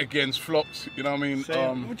 Listen. Yet again's flopped, you know what I mean?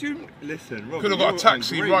 Would you listen, Rob, could have got a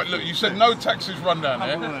taxi, right? Look, you said no taxis run down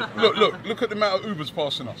there. Look at the amount of Ubers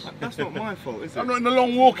passing us. That's not my fault, is it? I'm not in the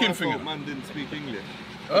long walking thing. Man didn't speak English.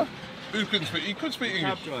 Huh? Who couldn't speak? He could speak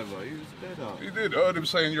English. Cab driver, he was dead up. He did. I heard him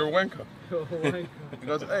saying you're a wanker. He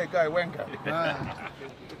goes, hey guy, wanker.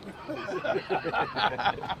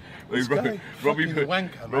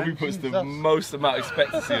 Robbie puts the most amount of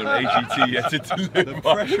expectancy on AGT yet to deliver. The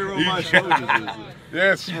pressure on my shoulders, is it?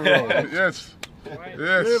 Yes, bro. Yes.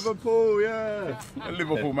 Yes. Liverpool, yeah.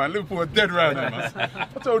 Liverpool, man. Liverpool are dead round there, man.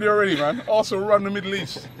 I told you already, man. Arsenal run the Middle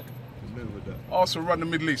East. Arsenal run the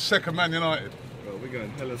Middle East. Second, Man United. Well, we're going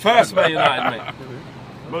hella First, Man United, mate.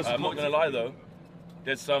 I'm not going to lie, though.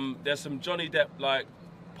 There's some Johnny Depp like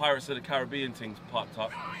Pirates of the Caribbean things parked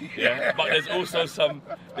up. Yeah. But there's also some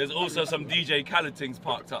DJ Khaled things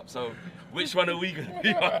parked up. So which one are we gonna be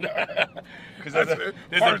on? Because there's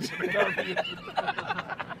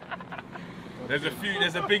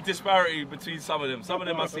a big disparity between some of them. Some of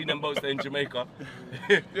them I've seen them boats in Jamaica.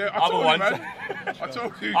 Yeah, I told you, man. I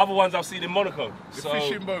told you. Other ones I've seen in Monaco. The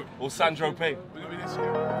fishing boat. Or Sandro Pay.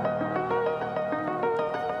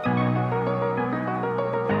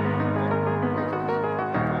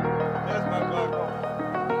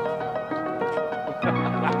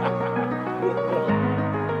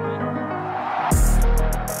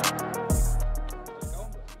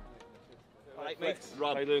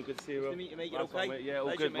 Rob. How you doing? Good to see you, Rob. Nice to meet you, mate. You okay? Mate. Yeah,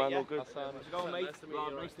 all good, man. All good. How's it going, mate? Nice to meet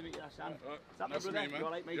you. Nice to meet you, Hassan. Nice to meet you, man. You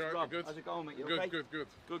all right, mate? You're Rob. good. How's it going, mate? You Good, okay? good.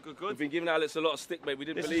 We've been giving Alex a lot of stick, mate. We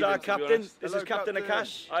didn't This believe is our him, to be captain. honest. This is Captain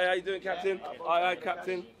Akash. Hi, how you doing, Captain? Hi,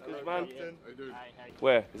 Captain. Good man. How you doing?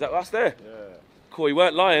 Where? Is that us there? Yeah. Cool, he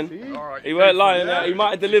weren't lying. All right, he weren't lying. He might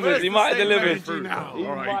have delivered. He might have delivered.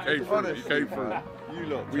 All right, he came through. You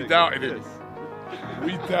lot. We doubted it.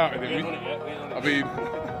 We doubted it. I mean,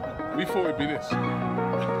 we thought it'd be this.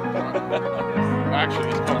 Actually,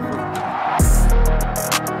 it's come through.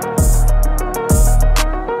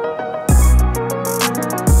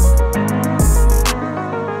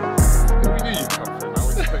 We knew you'd come through. Now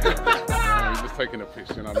we're just taking a piss,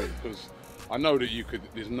 you know what I mean? Because I know that you could.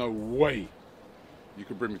 There's no way you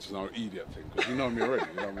could bring me to no idiot thing because you know me already.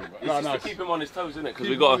 You know what I mean? But, It's just to keep him on his toes, isn't it? Because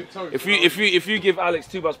we got. If you give Alex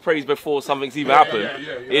too much praise before something's even happened,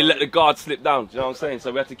 he'll let the guard slip down. Do you know what I'm saying?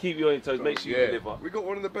 So we have to keep you on your toes. Make sure you deliver. We got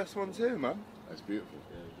one of the best ones here, man. That's beautiful.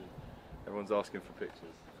 Everyone's asking for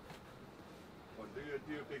pictures. Well, do a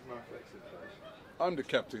big man flex it first. I'm the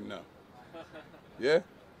captain now. Yeah?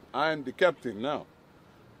 I'm the captain now.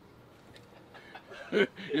 You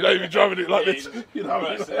know, you're driving it like this. You know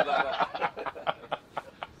what I mean?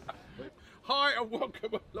 Hi and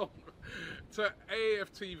welcome along to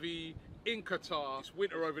AFTV in Qatar. It's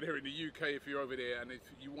winter over there in the UK if you're over there, and if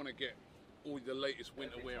you want to get all the latest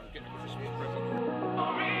winter wear and get a Christmas present.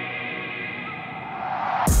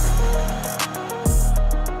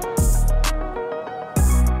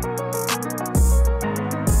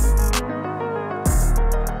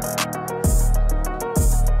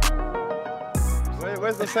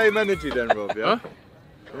 Where's the same energy then, Rob? Yeah. Huh?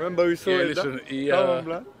 Remember we saw it. Listen, he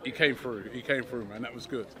came through. He came through, man. That was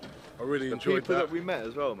good. I really enjoyed people that. that we met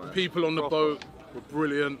as well, man. The people on the boat were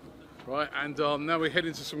brilliant, right? And now we're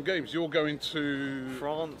heading to some games. You're going to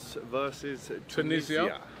France versus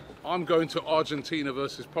Tunisia. I'm going to Argentina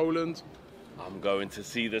versus Poland. I'm going to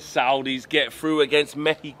see the Saudis get through against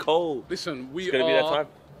Mexico. Listen, it's gonna be that time.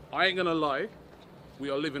 I ain't gonna lie. We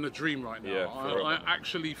are living a dream right now. Yeah, I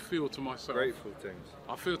actually feel to myself. Grateful things.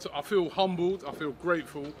 I feel humbled. I feel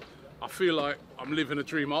grateful. I feel like I'm living a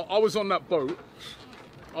dream. I was on that boat.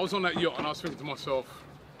 I was on that yacht, and I was thinking to myself,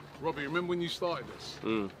 Robbie, remember when you started this?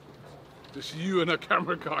 Just you and a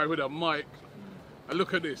camera guy with a mic, and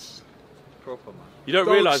look at this. Proper, man. You don't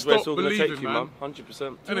realise where it's all going to take you, man.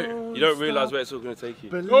 100%. Innit? You don't realise where it's all going to take you.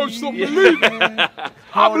 Don't stop believing.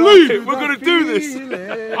 I believe we're going to do this.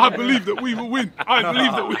 I believe that we will win. I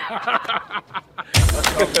believe that we.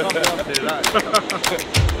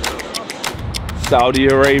 Saudi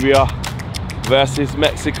Arabia versus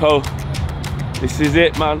Mexico. This is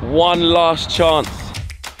it, man. One last chance.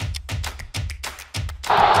 It's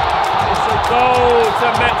a goal to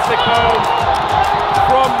Mexico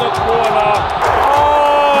from the corner.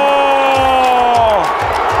 Oh!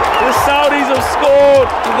 The Saudis have scored.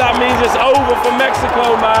 That means it's over for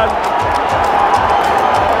Mexico, man.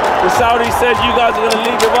 The Saudis said, you guys are going to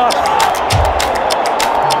leave with us.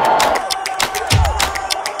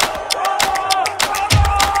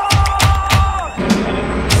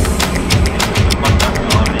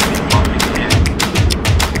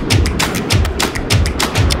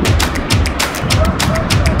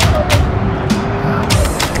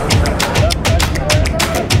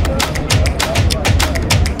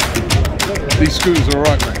 These scooters are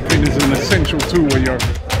alright, mate. I think this is an essential tool when you're.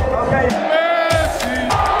 Messi!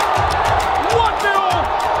 1-0!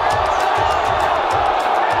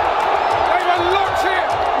 They were locked it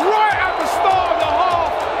right at the start of the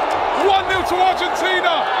half. 1-0 to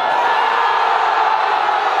Argentina.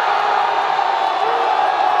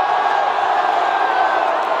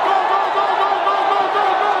 Go, go, go, go, go, go, go,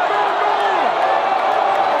 go, go, go!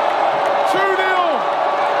 2-0.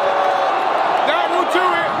 That will do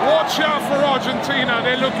it. Watch out for Argentina,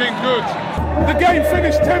 they're looking good. The game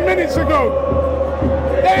finished 10 minutes ago.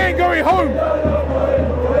 They ain't going home.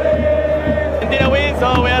 Argentina wins,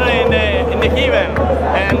 so we are in the Given,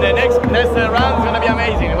 and the next round is gonna be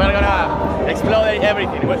amazing. We're gonna explode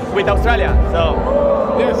everything with Australia. So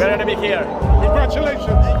yes, we're gonna be here. Congratulations.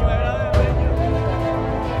 Thank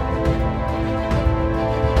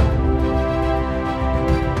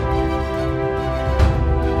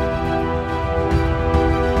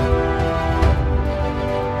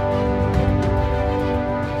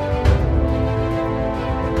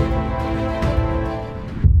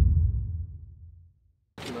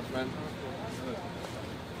you, brother.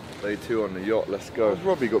 Day 2 on the yacht, let's go.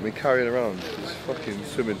 Robbie got me carrying around his fucking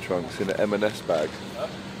swimming trunks in an M&S bag.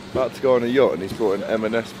 About to go on a yacht and he's brought an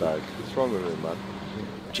M&S bag. What's wrong with him, man?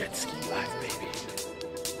 Jet ski life, baby.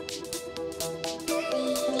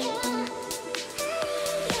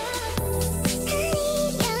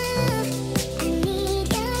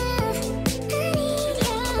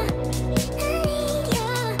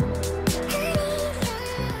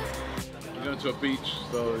 To a beach,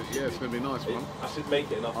 so yeah, it's going to be a nice one. I should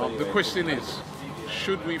make it enough anyway. The question is,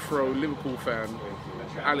 should we throw Liverpool fan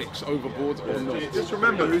Alex overboard or not? Just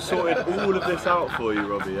remember who sorted all of this out for you,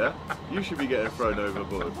 Robbie, yeah? You should be getting thrown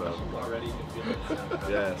overboard, man.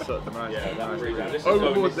 Yeah, so nice. Yeah, nice.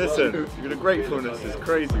 Overboard, listen, your gratefulness is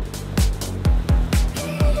crazy.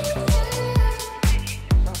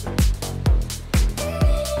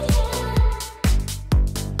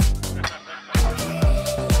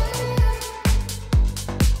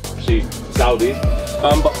 Saudis,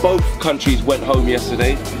 but both countries went home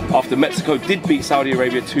yesterday after Mexico did beat Saudi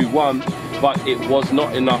Arabia 2-1, but it was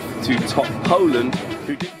not enough to top Poland,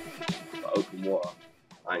 who did open water.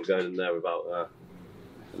 I ain't going in there without a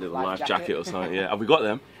little life jacket or something. Yeah, have we got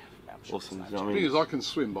them? Awesome. You know what I The mean? thing is, I can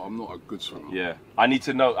swim, but I'm not a good swimmer. Yeah, I need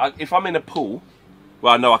to know if I'm in a pool.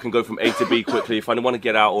 Well, I know I can go from A to B quickly if I want to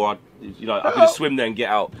get out, or I can just swim there and get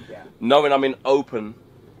out. Knowing I'm in open,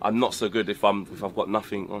 I'm not so good if I've got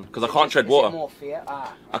nothing on, because I can't tread water. More fear?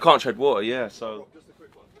 I can't tread water, yeah. So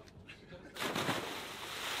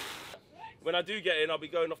when I do get in, I'll be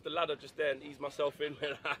going off the ladder just there and ease myself in.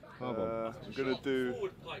 I'm gonna do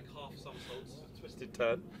forward like half somersaults, twisted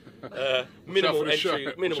turn. Minimal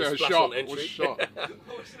entry, minimal splash on entry.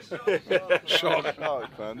 Shark,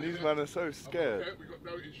 man. These men are so scared. Okay, we got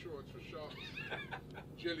no insurance for sharks,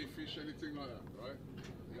 jellyfish, anything like that, right?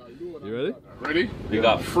 You ready? Ready? You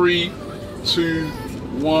got 3, 2,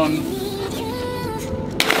 1.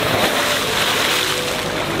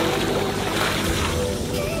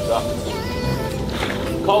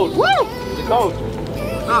 Cold. Woo! Is it cold?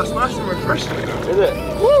 No, it's nice and refreshing. Is it?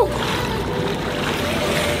 Woo!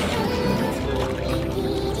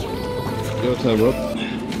 Your turn, Rob.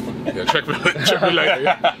 Yeah, check me later.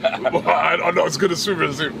 Yeah? I'm not as good as swimmer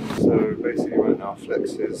as him. So basically right now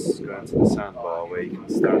Flex is going to the sandbar where you can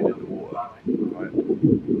stand in the water, right?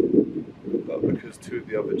 But because 2 of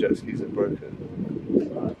the other jet skis are broken,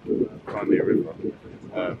 Crimea River,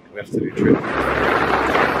 we have to do trips.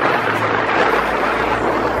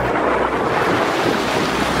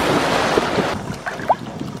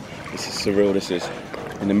 This is surreal, this is.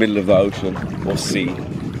 In the middle of the ocean, or sea,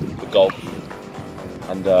 the Gulf.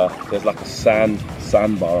 And there's like a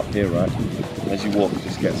sandbar up here, right? As you walk, it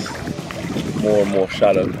just gets more and more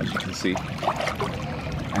shallow, as you can see.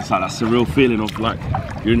 It's like that surreal feeling of like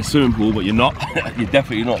you're in a swimming pool, but you're not. You're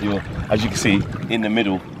definitely not. You're, as you can see, in the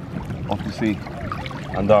middle of the sea.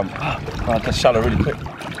 And it gets shallow really quick.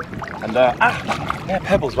 And yeah,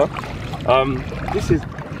 pebbles, man. This is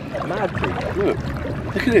mad, thing.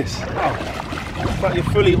 Look at this. Wow. It's like you're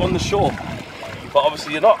fully on the shore, but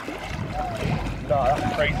obviously you're not. No,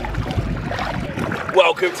 that's crazy.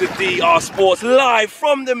 Welcome to DR Sports, live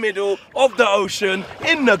from the middle of the ocean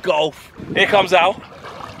in the Gulf. Here comes Al.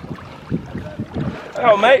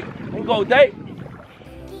 Hello, mate. Ain't got a date.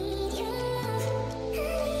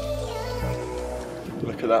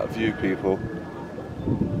 Look at that view, people.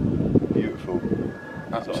 Beautiful.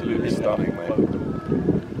 Absolutely stunning, mate.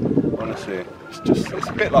 Honestly, it's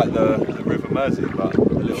a bit like the River Mersey, but a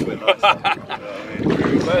little bit nicer. You know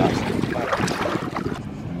what I mean?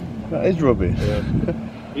 That is Robbie. Yeah.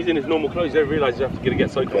 He's in his normal clothes. You don't realise you have to get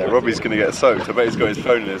soaked. Yeah, Robbie's going to get soaked. I bet he's got his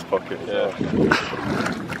phone in his pocket. Yeah.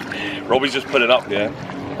 Robbie's just pulling up, yeah.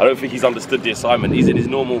 I don't think he's understood the assignment. He's in his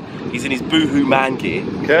normal, he's in his boohoo man gear.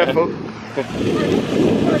 Careful.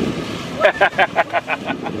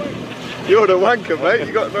 You're the wanker, mate.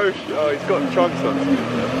 You got no. Oh, he's got trunks on.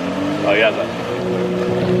 Oh, he has that.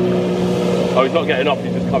 Oh, he's not getting off.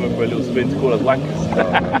 He's just coming for a little spin to call us wankers.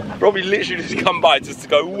 Oh, Robbie literally just come by just to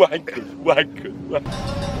go wankers, wankers,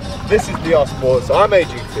 wankers. This is DR Sports. I'm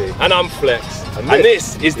AGT. And I'm Flex. And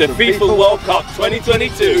this is the FIFA World Cup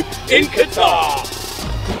 2022 in Qatar.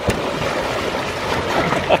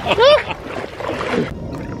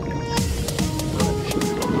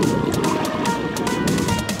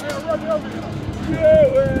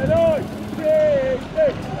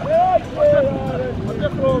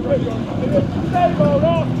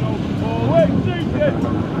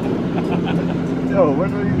 Yo,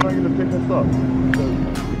 when are you going to pick us up?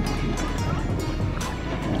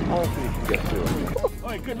 I don't think you can get through it.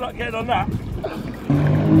 Hey, good luck getting on that.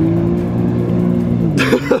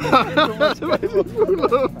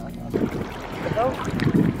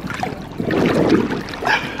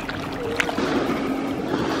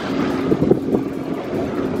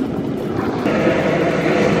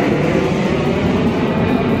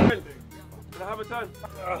 Can I have a turn?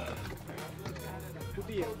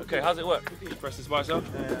 Okay, how's it work? Just press this by yourself?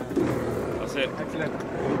 That's it. Excellent.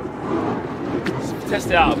 Just test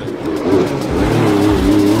it out a bit.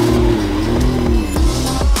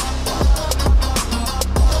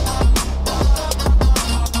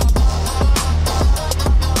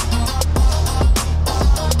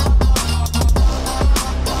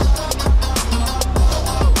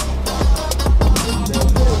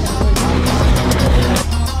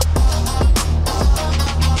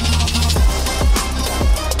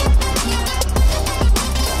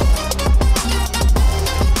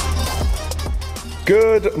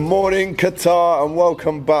 Good morning, Qatar, and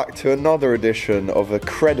welcome back to another edition of a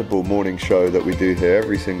credible morning show that we do here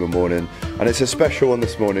every single morning. And it's a special one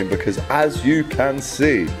this morning because, as you can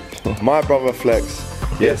see, my brother Flex,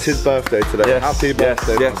 it's his birthday today. Yes, Happy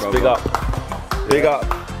birthday, yes, my big brother. up. Big up.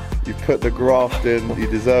 You put the graft in, you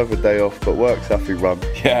deserve a day off, but work's happy run.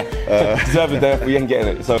 Yeah, deserve a day off, we ain't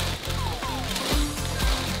getting it. So.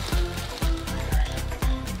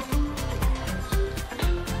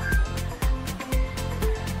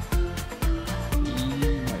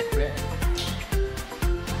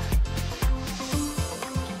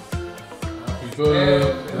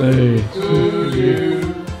 Birthday to you.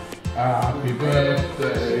 Happy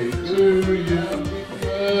birthday to you.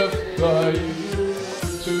 Happy birthday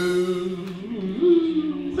to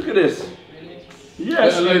you. Look at this.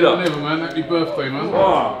 Yes, better late than never, man. Happy birthday, man.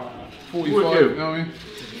 Wow. 45, you know what I mean?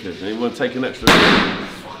 Anyone take an extra?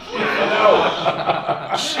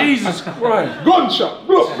 Jesus Christ. Gunshot.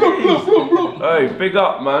 Look. Hey, big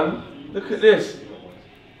up, man. Look at this.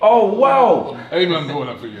 Oh, wow. Hey, man, brought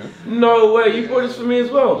that for you. No way, you brought this for me as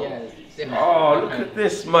well? Oh, look at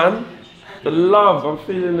this, man. The love, I'm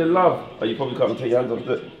feeling the love. Oh, you probably can't take your hands off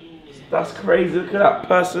it. That's crazy, look at that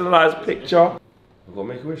personalised picture. I've got to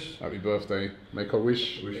make a wish. Happy birthday. Make a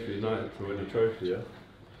wish. Wish for United to win the trophy, yeah?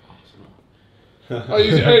 Oh,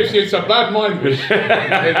 it's a bad mind wish.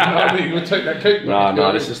 I think you'll take that cake. No,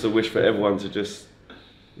 it's just a wish for everyone to just,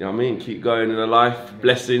 you know what I mean, keep going in their life,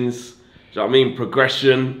 blessings. Do you know what I mean?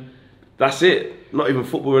 Progression. That's it. Not even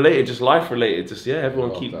football related, just life related. Just, yeah,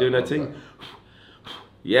 everyone keep doing their thing.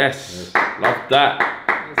 Yes. Love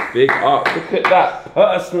that. Big up. Look at that.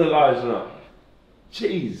 Personalised enough.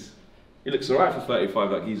 Jeez. He looks alright for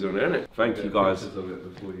 35 like he's on there, isn't it? Thank you guys.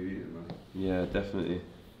 Yeah, definitely.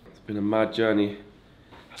 It's been a mad journey.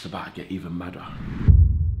 That's about to get even madder.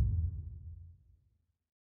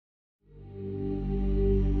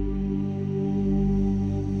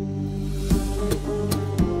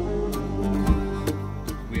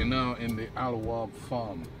 In the Al-Wab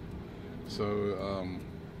farm. So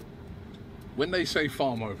when they say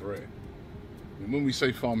farm over here, when we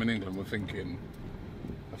say farm in England, we're thinking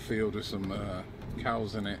a field with some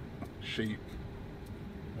cows in it, sheep,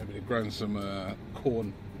 maybe they've grown some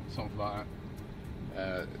corn, something like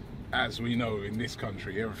that. As we know, in this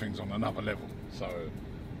country, everything's on another level. So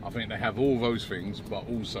I think they have all those things, but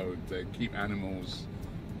also they keep animals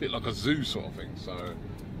a bit like a zoo sort of thing. So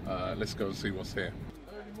let's go and see what's here.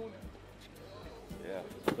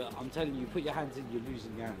 But I'm telling you, put your hands in, you're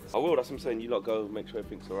losing your hands. I will, that's what I'm saying. You lot go, make sure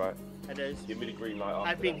everything's alright. It is. Give me the green light after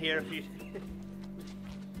I've been here a few.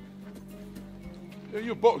 Yeah,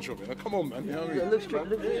 you're bottle dropping. Come on, man. Look straight,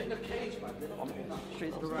 look in the cage, man.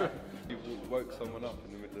 Straight to the right. You woke someone up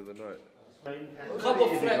in the middle of the night. Come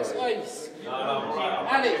on, Flex, Ice. No, I'm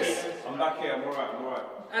alright. Alex. I'm back here, I'm alright.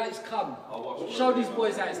 Alex, come. Show these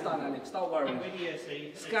boys how it's done, Alex. Don't worry.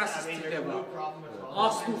 Discuss this together.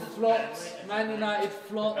 Arsenal flops, Man United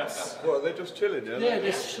flops. What, are they just chilling, yeah? Yeah,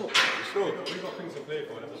 they're sure. Sure. We've got things to play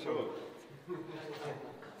for, that's sure.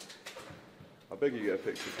 I beg you get a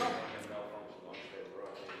picture for me.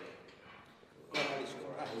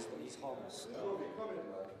 He's harmless.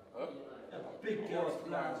 Big girls,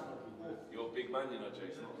 man. You're a big man, you know,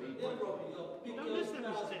 Jason. No, listen,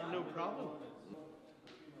 no problem.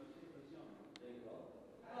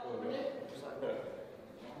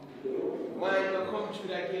 Mine will come through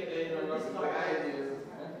that gate there, you know, that's my ideas.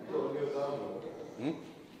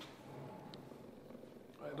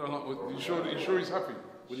 I don't know. You sure he's happy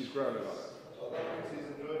with his growling like that?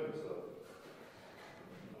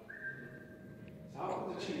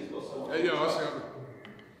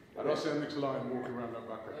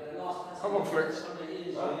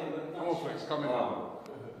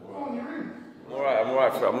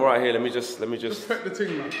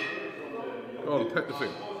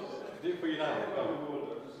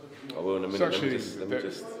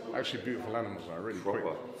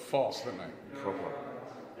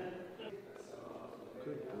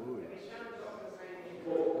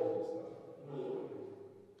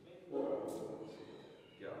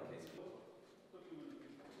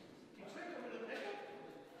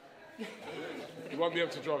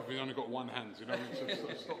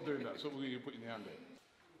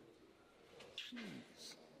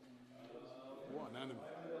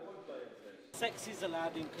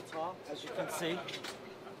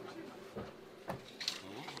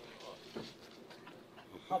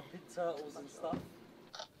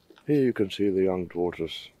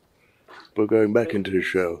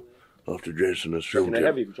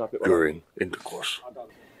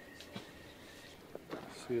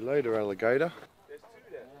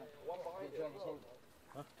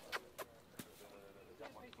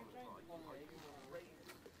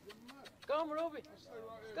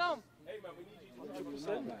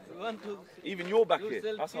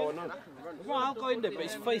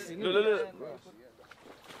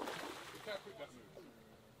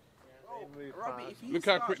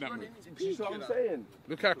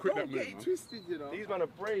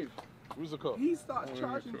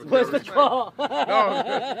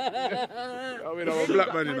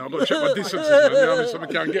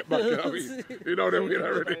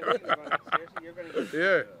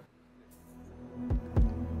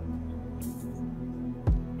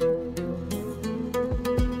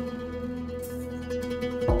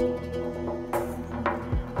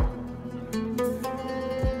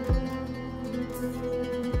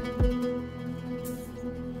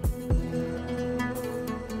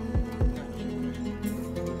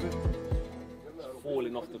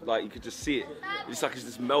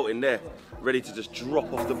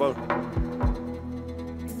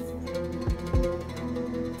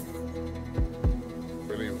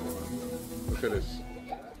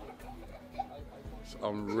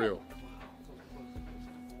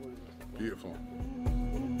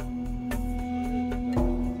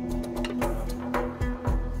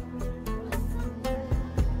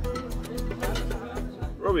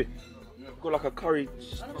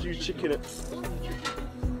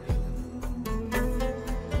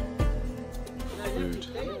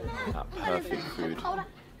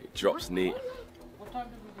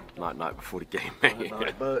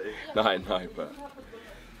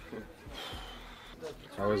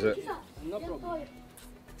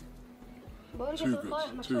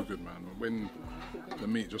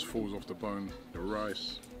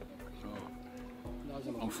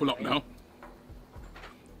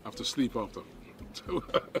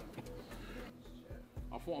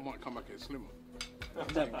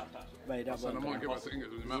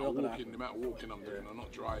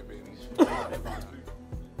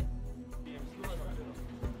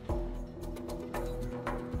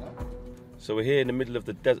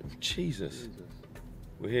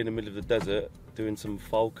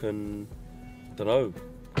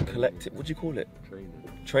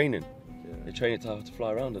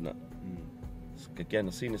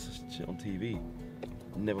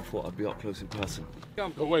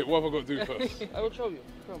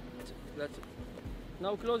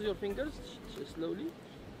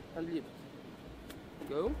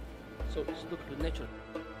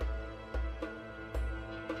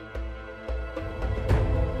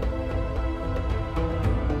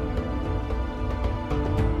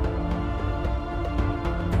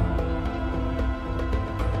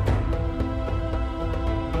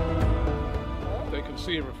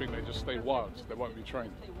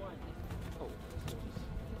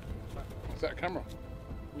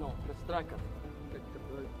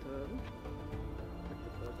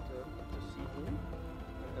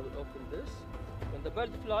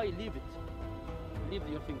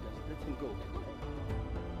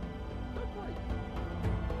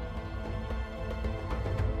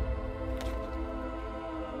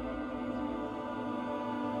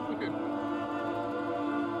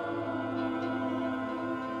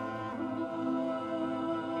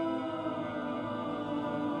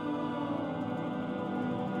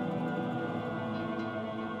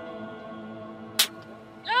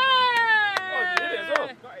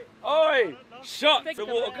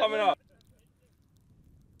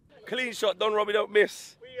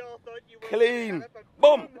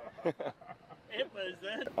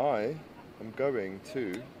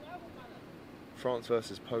 France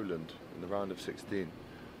versus Poland in the round of 16.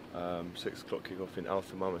 6 o'clock kick-off in Al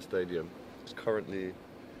Thamama Stadium. It's currently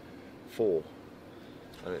 4,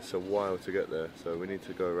 and it's a while to get there, so we need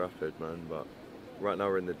to go rapid, man. But right now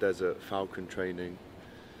we're in the desert, Falcon training.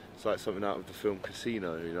 It's like something out of the film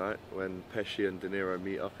Casino, you know, when Pesci and De Niro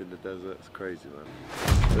meet up in the desert. It's crazy, man.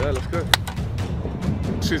 So yeah, let's go.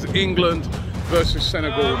 This is England versus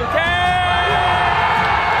Senegal. Just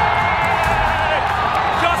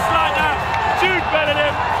like that, Jude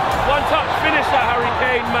Bellingham, one-touch finish at Harry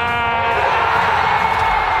Kane, man.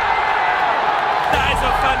 That is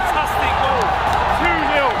a fantastic goal.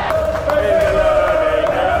 2-0.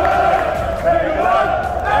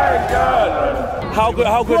 How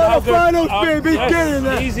good? Quarterfinals, baby, Yes, get in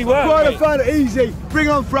there. easy work, Quarterfinal, easy. Bring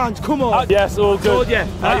on France, come on. Yes, all good. Told you.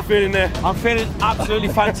 How you feeling there? I'm feeling absolutely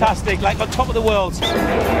fantastic, like on top of the world.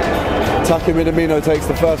 Taki Minamino takes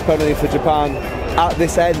the first penalty for Japan at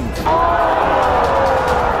this end.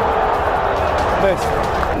 Missed.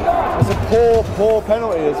 It's a poor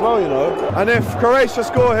penalty as well, you know. And if Croatia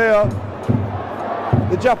score here,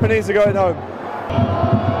 the Japanese are going home.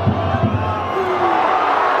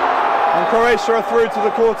 And Croatia are through to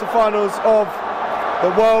the quarterfinals of the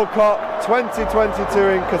World Cup 2022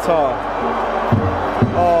 in Qatar.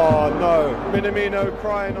 Oh no, Minamino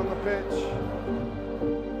crying on the pitch.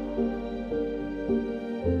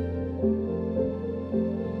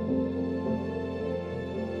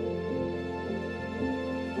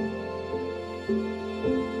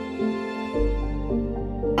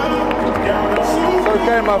 It's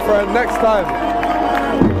okay, my friend, next time.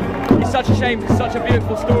 It's such a shame, it's such a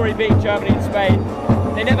beautiful story beating Germany and Spain.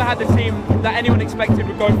 They never had the team that anyone expected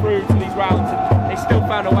would go through to these rounds, and they still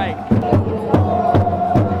found a way.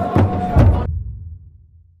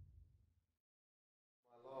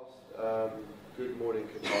 Good morning,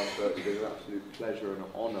 Qatar. So it's been an absolute pleasure and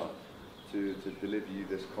an honour to deliver you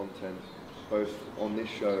this content, both on this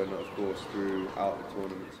show and of course throughout the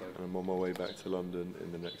tournament. So I'm on my way back to London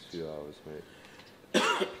in the next few hours, mate.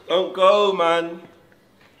 Don't go, man.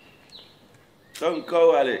 Don't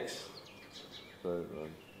go, Alex. So,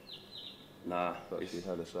 nah, it's actually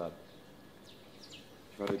hella sad.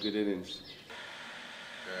 You've had a good innings.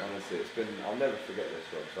 Honestly, it's been, I'll never forget this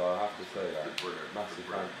one, so I have to say that. Massive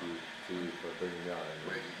thank you to you for bringing me out.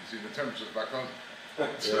 Wait, you see the temperature's back on.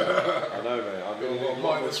 Yeah, I know, mate. I'm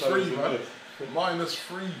 -3, man.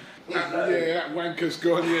 -3. Yeah, that wanker's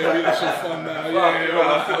gone. Yeah, we had some fun now.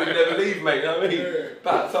 Yeah, I thought you'd never leave, mate. You know what I mean?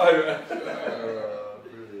 Bad time.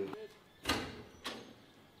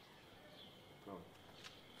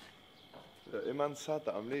 Iman's sad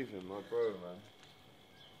that I'm leaving, my bro, man.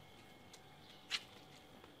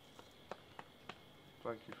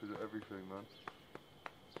 Thank you for everything, man.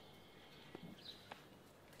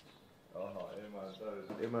 Oh,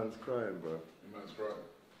 Iman's crying, bro. Iman's crying.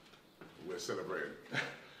 We're celebrating.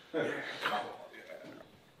 Yeah, come on, yeah.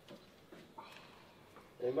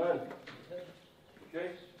 Hey, man. Okay?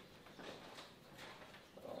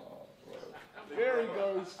 Oh, bro. There he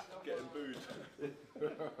goes. Getting booed.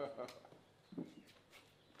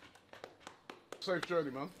 Safe journey,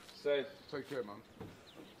 man. Safe. Take care, man.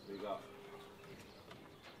 Big up.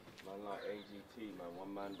 Man like AGT, man.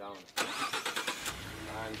 One man down.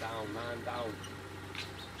 Man down, man down.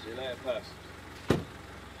 See you later, Purse.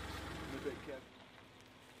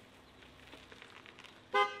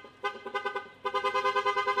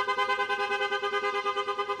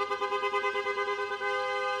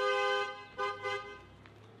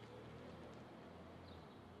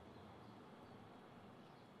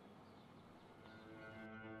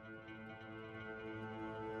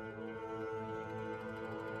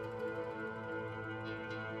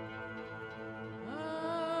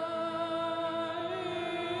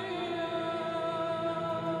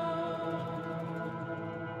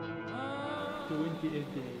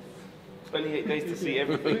 Days. 28 days to see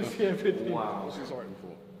everything. Wow. What's this item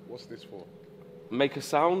for? What's this for? Make a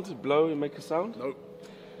sound, blow and make a sound? Nope.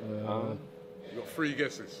 You got 3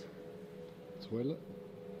 guesses. Toilet?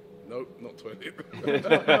 Nope, not toilet.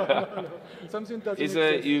 Something doesn't Is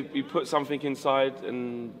exist. you put something inside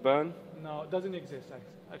and burn? No, it doesn't exist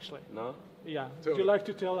actually. No? Yeah. Tell Would you me. like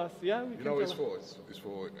to tell us? Yeah, we You can know what it's tell for? It's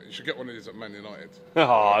for. You should get one of these at Man United. Oh,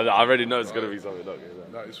 I already know it's going to be something.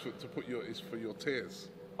 No, it's for it's for your tears.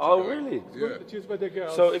 Oh, really? Yeah. Choose by the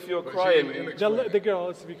girls. So if you're crying, the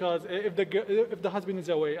girls, because if the husband is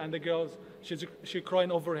away and the girls, she's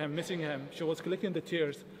crying over him, missing him. She was collecting the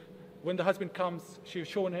tears when the husband comes, she's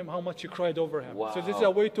showing him how much she cried over him. Wow. So this is a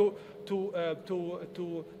way to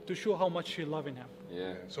show how much she loving him.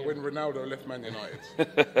 Yeah. So when Ronaldo left Man United,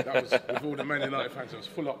 that was with all the Man United fans, it was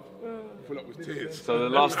full up with tears. So the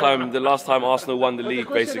last time Arsenal won the league,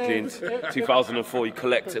 basically in 2004, you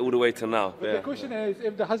collect it all the way to now. But the question is,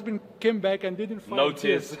 if the husband came back and didn't find No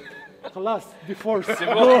tears. Khalas, divorce.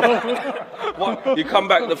 What? You come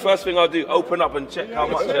back, the first thing I'll do, open up and check how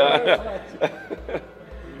much.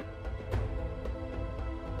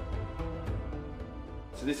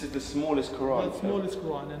 So this is the smallest Quran. The smallest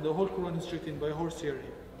Quran, and the whole Quran is written by Horseer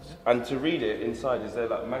here. And to read it inside, is there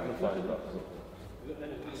like magnifying glass?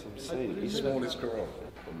 That's insane. The smallest Quran.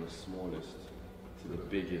 From the smallest to the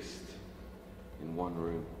biggest in one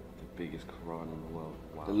room. The biggest Quran in the world.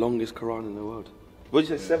 Wow. The longest Quran in the world. What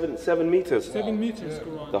did you say? 7 meters? 7 meters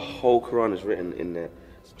Quran. The whole Quran is written in there.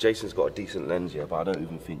 Jason's got a decent lens here, but I don't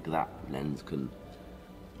even think that lens can.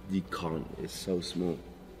 You can't. It's so small.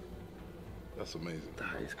 That's amazing.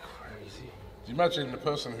 That is crazy. Do you imagine the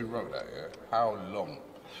person who wrote that? Yeah, how long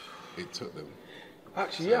it took them?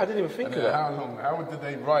 Actually, yeah, I didn't even think of that. How long? How did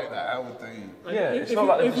they write that? How would they? Yeah, it's not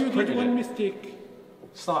like if you did one mistake,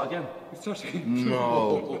 start again. Start again.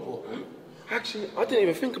 No. Actually, I didn't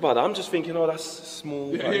even think about that. I'm just thinking, oh, that's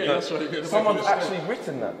small. Yeah, yeah, that's right. Yeah, someone's actually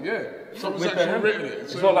written that. Yeah, someone's With actually written it.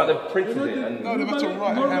 It's not like they've printed it. And No, they've had to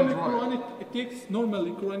write and normally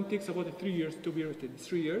handwrite. Quran takes about 3 years to be written.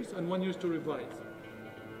 3 years and 1 year to revise.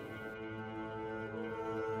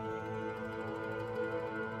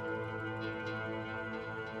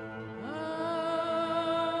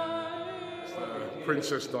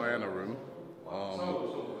 Princess Diana room.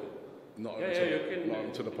 Not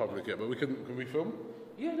open to the public yet, but can we film?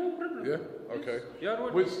 Yeah, no problem. Yeah, okay. Yeah,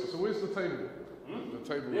 So where's the table? The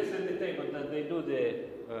table. This is the table that they do the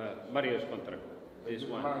marriage contract. This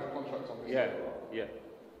one. Marriage contract on this. Yeah.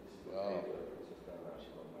 Wow.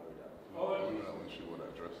 Oh, when she wore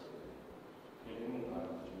that dress.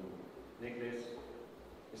 Necklace.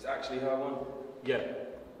 It's actually her one? Yeah.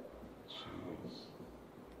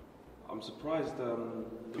 I'm surprised the royal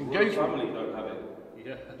Engagement. family don't have it.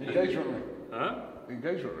 Yeah. Engagement ring. Huh?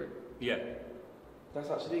 Engagement ring. Yeah. That's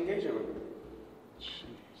actually the engagement ring.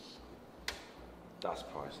 That's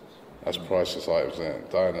priceless. That's priceless items there.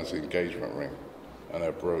 Diana's engagement ring and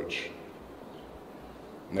her brooch.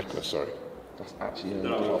 Necklace, sorry. That's actually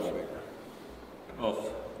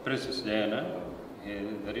of Princess Diana.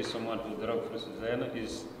 There is someone who drew Princess Diana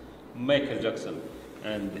is Michael Jackson,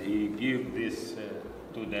 and he gave this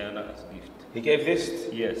to Diana as a gift. He gave this?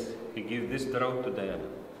 Yes, he gave this draw to Diana.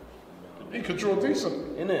 He could draw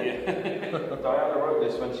decent. Innit? Yeah. Diana wrote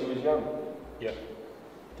this when she was young. Yeah.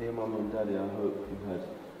 Dear Mum and Daddy, I hope you had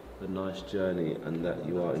a nice journey and that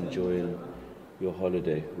you are enjoying your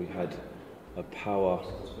holiday. We had a power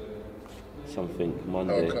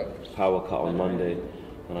cut on Monday,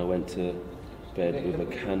 and I went to bed with a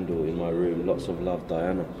candle in my room. Lots of love,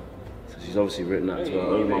 Diana. So she's obviously written that to her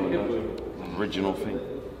own mum and dad. Original thing.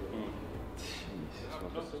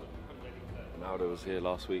 Ronaldo was here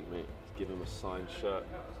last week, mate. Give him a signed shirt.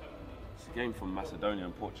 It's a game from Macedonia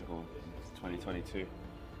and Portugal. It's 2022.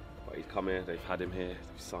 But he's come here, they've had him here,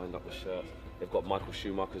 they've signed up the shirt. They've got Michael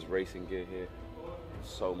Schumacher's racing gear here. And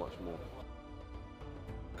so much more.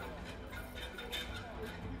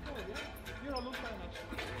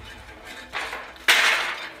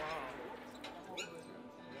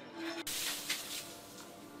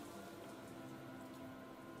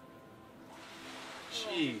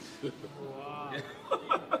 Jeez. Wow.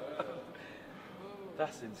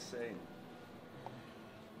 That's insane.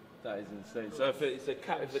 That is insane. So if the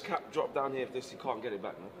cap dropped down here, you can't get it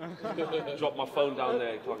back now. Drop my phone down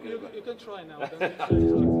there, you can't get it back. You can try now. I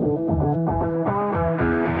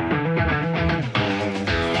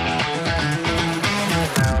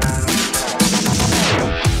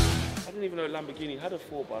didn't even know Lamborghini had a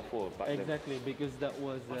 4x4 back then. Exactly, because that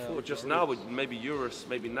was. I thought just now, but maybe Urus,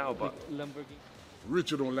 maybe now, but. Lamborghini.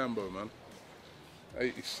 Original Lambo, man.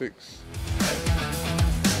 86.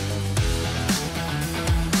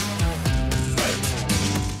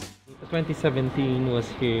 2017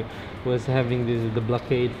 was having the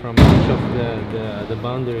blockade from each of the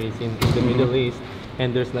boundaries in the Middle East,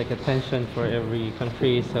 and there's like a tension for every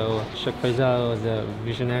country. So Sheikh Faisal was a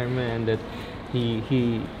visionary man that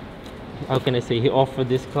he how can I say, he offered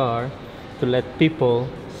this car to let people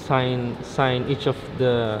sign each of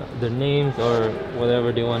the names or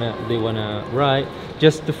whatever they wanna write,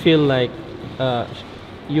 just to feel like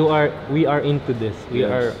we are into this. We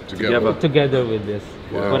are together with this.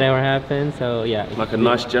 Wow. Whatever happens, so yeah. Like a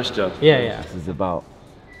nice gesture. Yeah, yeah. This is about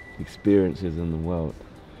experiences in the world.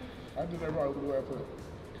 How did they write all the way up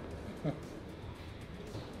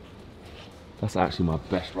That's actually my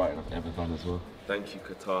best writing I've ever done as well. Thank you,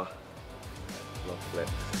 Qatar. Love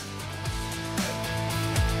Flex.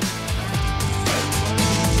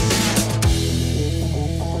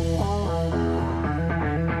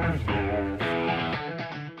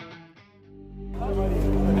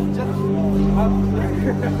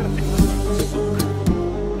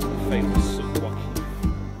 Famous souk.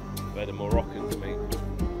 Where the Moroccans, mate.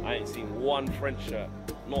 I ain't seen one French shirt,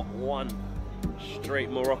 not one.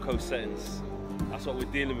 Straight Morocco settings. That's what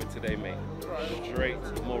we're dealing with today, mate. Straight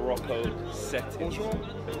Morocco settings.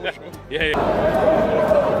 Yeah.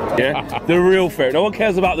 The real fair. No one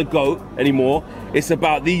cares about the GOAT anymore. It's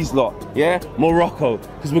about these lot, yeah? Morocco,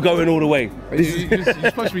 because we're going all the way. You're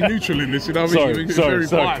supposed to be neutral in this, you know what I mean? Sorry.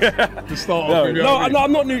 To start off. No,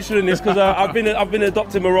 I'm not neutral in this because I've been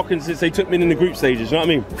adopted Moroccan since they took me in the group stages. You know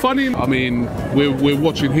what I mean? Funny. I mean, we're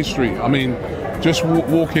watching history. I mean, just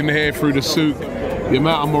walking here through the souk, the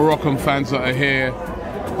amount of Moroccan fans that are here,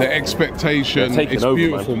 the expectation, it's over,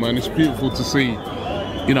 beautiful, man. It's beautiful to see.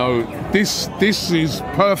 You know, this is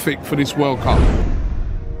perfect for this World Cup.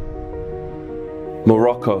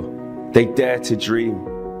 Morocco, they dare to dream.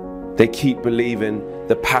 They keep believing,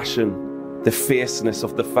 the passion, the fierceness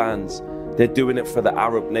of the fans. They're doing it for the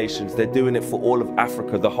Arab nations. They're doing it for all of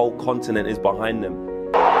Africa. The whole continent is behind them.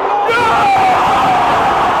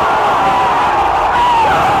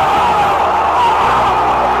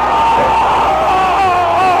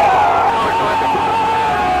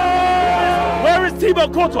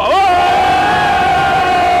 Thibaut Courtois. Oh!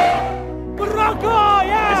 Morocco,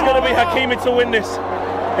 yeah! It's going to be Hakimi to win this.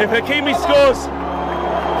 If Hakimi scores,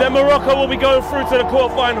 then Morocco will be going through to the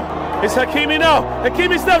quarterfinal. It's Hakimi now.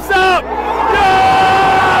 Hakimi steps up. Yeah!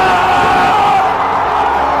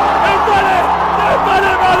 They've done it! They've done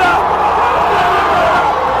it, brother!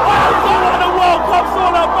 That's what the World Cup's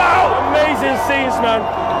all about. Amazing scenes, man.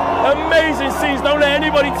 Amazing scenes. Don't let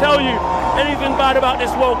anybody tell you anything bad about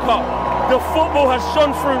this World Cup. The football has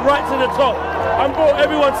shone through right to the top and brought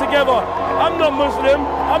everyone together. I'm not Muslim,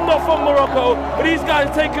 I'm not from Morocco, but these guys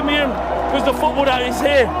are taking me in because the football that is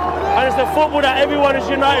here, and it's the football that everyone is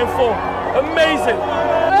united for. Amazing.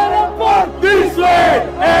 Airport this way!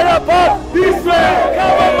 Airport this way!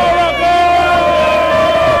 Come on, Morocco!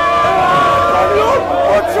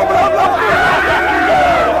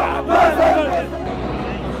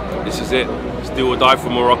 This is it. It's do or die for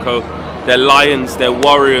Morocco. They're lions, they're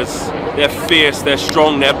warriors, they're fierce, they're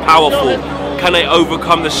strong, they're powerful. Can they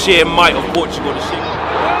overcome the sheer might of Portugal?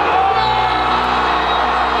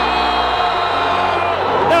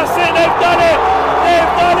 That's it, they've done it!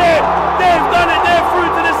 They've done it! They've done it! They're through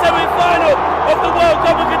to the semi-final of the World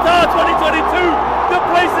Cup of Qatar 2022! The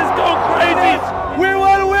place is going crazy! We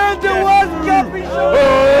will win the World Cup!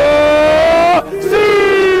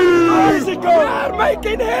 Mexico! We are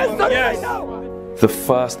making history right now! The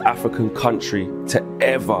first African country to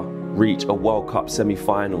ever reach a World Cup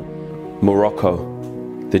semi-final. Morocco,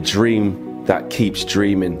 the dream that keeps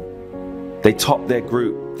dreaming. They topped their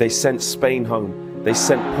group, they sent Spain home, they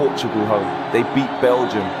sent Portugal home, they beat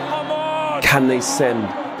Belgium. Can they send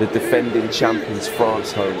the defending champions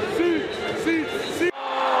France home?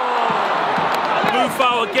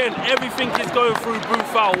 Boufal again, everything is going through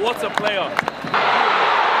Boufal, what a player.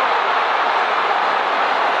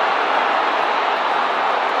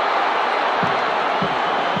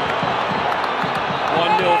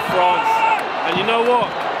 1-0 France, and you know what?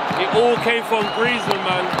 It all came from Griezmann,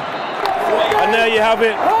 man. And there you have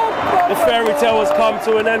it. The fairy tale has come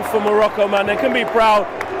to an end for Morocco, man. They can be proud,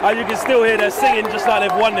 and you can still hear they're singing just like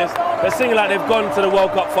they've won this. They're singing like they've gone to the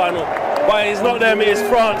World Cup final. But it's not them, it is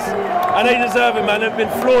France, and they deserve it, man. They've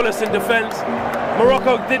been flawless in defence.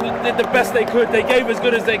 Morocco did the best they could. They gave as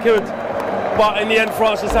good as they could. But in the end,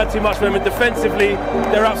 France just had too much for them. And defensively,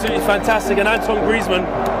 they're absolutely fantastic. And Antoine Griezmann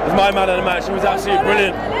was my man of the match. He was absolutely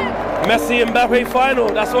brilliant. Messi and Mbappe final,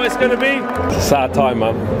 that's what it's going to be. It's a sad time,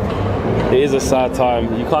 man. It is a sad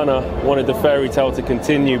time. You kind of wanted the fairy tale to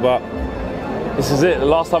continue, but this is it. The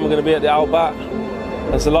last time we're going to be at the Outback.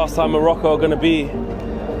 That's the last time Morocco are going to be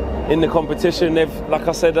in the competition. They've, like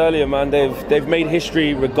I said earlier, man, they've made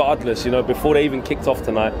history regardless. You know, before they even kicked off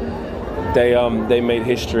tonight, they made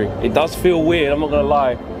history. It does feel weird, I'm not going to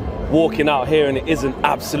lie, walking out here and it isn't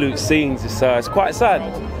absolute scenes. It's quite sad.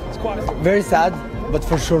 It's quite very sad, but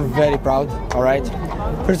for sure very proud. All right.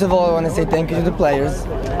 First of all, I want to say thank you to the players.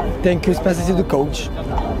 Thank you especially to the coach.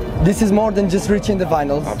 This is more than just reaching the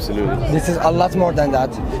finals. Absolutely. This is a lot more than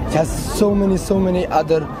that. It has so many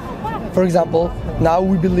other. For example, now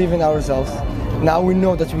we believe in ourselves. Now we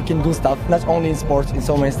know that we can do stuff, not only in sports, in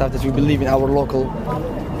so many stuff that we believe in our local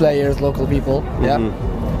players, local people. Yeah.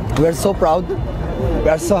 We are so proud. We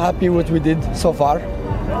are so happy what we did so far.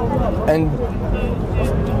 And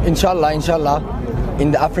inshallah,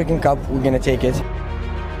 in the African Cup, we're going to take it.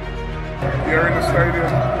 You're in the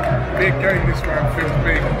stadium. Big game this man. Feels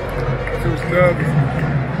big. Feels nervous.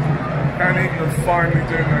 Can England finally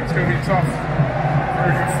do that? It's going to be tough.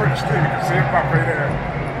 Very good French team. You can see Mbappe there.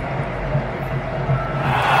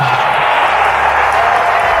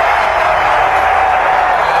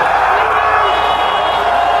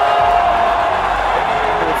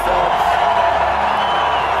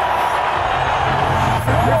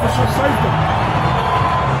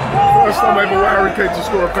 First time ever where Harry Kane to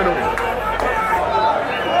score a penalty.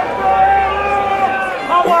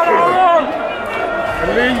 And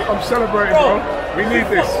Lee, I'm celebrating, bro. We need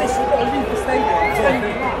this.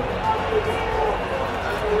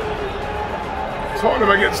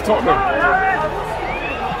 Tottenham against Tottenham.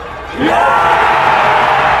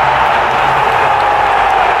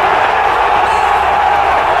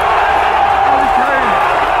 Harry Kane,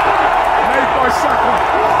 made by Saka.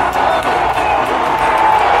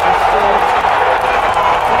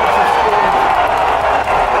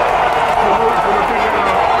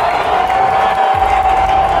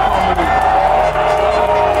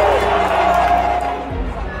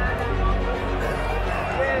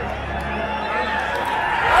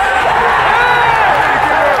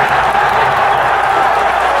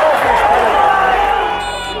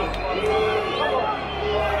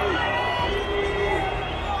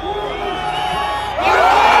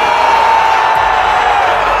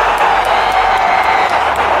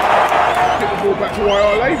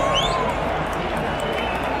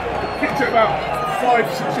 Kicked it about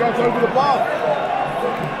 5-6 yards over the bar.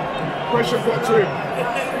 Pressure got to him.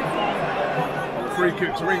 Free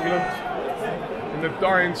kick to England. In the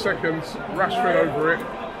dying seconds, Rashford over it.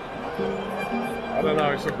 I don't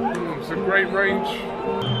know, it's a great range.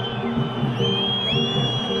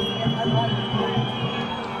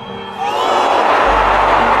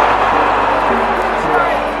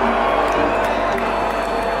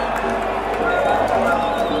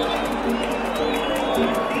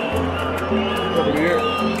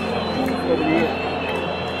 Probably it.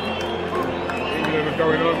 England are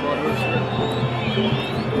going on by the looks of it.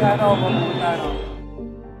 Yeah, I know.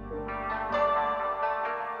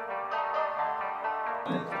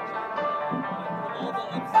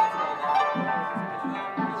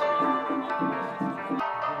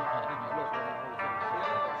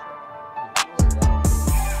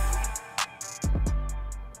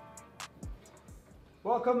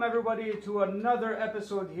 Welcome everybody to another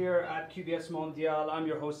episode here at QBS Mondial. I'm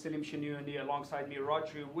your host Salim Shinouni, alongside me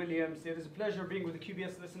Rodri Williams. It is a pleasure being with the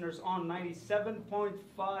QBS listeners on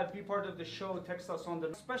 97.5. Be part of the show, text us on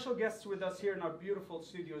the special guests with us here in our beautiful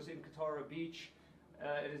studios in Qatar Beach.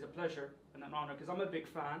 It is a pleasure and an honor because I'm a big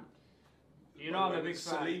fan. You know I'm a big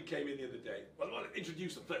fan. Salim came in the other day. Well, I want to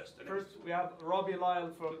introduce them first. First we have Robbie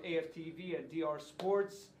Lyle from AFTV and DR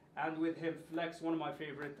Sports, and with him Flex, one of my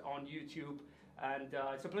favorite on YouTube. And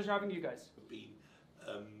it's a pleasure having you guys. Been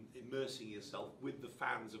immersing yourself with the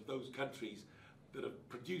fans of those countries that have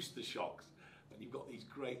produced the shocks, and you've got these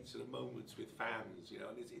great sort of moments with fans, you know,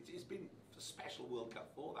 and it's been a special World Cup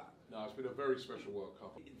for that. No, it's been a very special World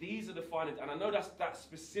Cup. These are the finest, and I know that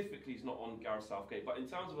specifically is not on Gareth Southgate, but in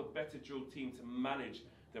terms of a better drilled team to manage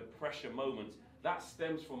the pressure moments, that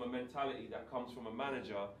stems from a mentality that comes from a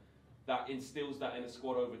manager that instills that in a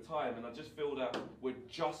squad over time, and I just feel that we're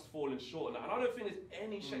just falling short of that. And I don't think there's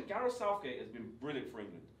any shame. Gareth Southgate has been brilliant for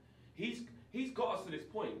England. He's got us to this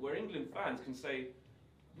point where England fans can say,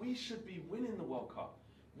 we should be winning the World Cup.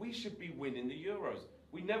 We should be winning the Euros.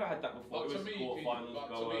 We never had that before. But to me,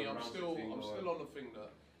 I'm still on the thing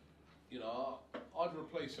that, you know, I'd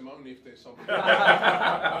replace him only if there's something.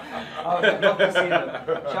 I'd love to see that.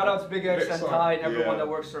 Shout out to Big X and Ty and everyone that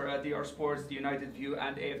works for DR Sports, the United View,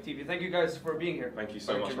 and AFTV. Thank you guys for being here. Thank you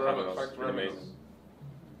so much for having us. Thanks for having us.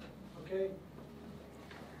 Okay.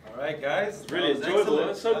 All right, guys. It's really enjoyable.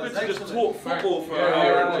 It's so good to just talk football for an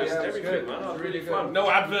hour and just everything, man. It's really fun. No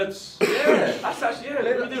adverts. Yeah, that's actually,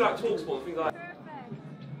 we do like talk sport and things like that.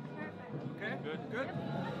 Okay, good.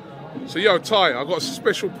 So yo, Ty, I got a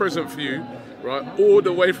special present for you, right? All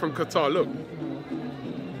the way from Qatar. Look,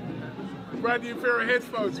 brand new pair of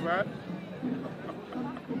headphones, man.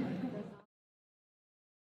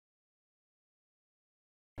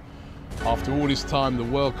 After all this time, the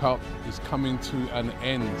World Cup is coming to an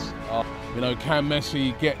end. You know, can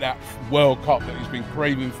Messi get that World Cup that he's been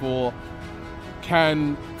craving for?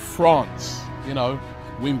 Can France, you know,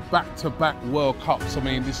 win back-to-back World Cups? I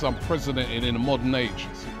mean, this is unprecedented in a modern age.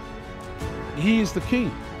 He is the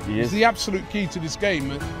key. He's the absolute key to this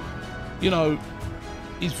game. You know,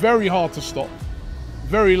 he's very hard to stop.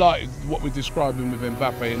 Very like what we're describing with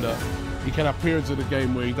Mbappe, in that he can have periods of the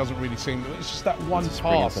game where he doesn't really seem. It's just that one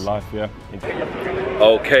pass. To life, yeah.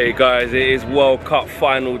 Okay, guys, it is World Cup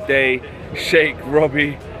final day. Sheikh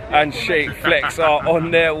Robbie and Sheikh Flex are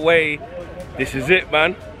on their way. This is it,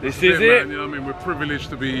 man. This is it. Man. You know what I mean? We're privileged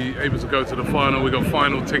to be able to go to the final. We got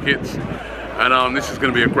final tickets. And this is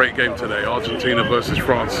going to be a great game today, Argentina versus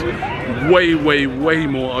France. Way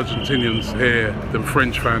more Argentinians here than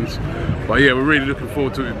French fans. But yeah, we're really looking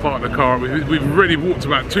forward to it. We parked the car. We've already walked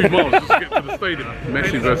about 2 miles just to get to the stadium.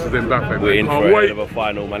 Messi versus Mbappe. We're in for a hell of a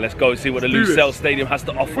final, man. Let's go see what the Lusail Stadium has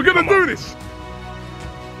to offer. We're going to do this.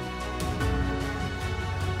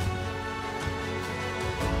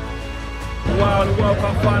 Wow, the World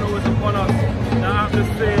Cup final is upon us. The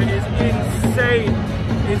atmosphere is insane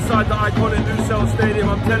inside the iconic Lusail Stadium.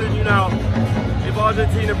 I'm telling you now, if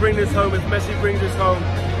Argentina bring this home, if Messi brings this home,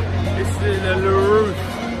 it's the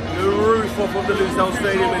roof off of the Lusail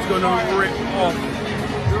Stadium is going to rip off.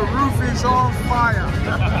 The roof is on fire.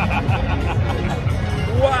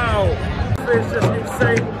 Wow, it's just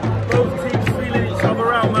insane. Both teams feeling each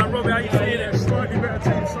other out, man. Robbie, how you seeing it? Slightly better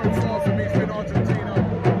team so far for me, it's been Argentina,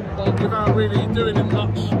 but without really doing it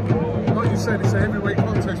much. Like you said, it's a heavyweight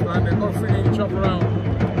contest, man. They're both feeling each other out.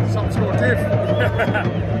 Something's got to give.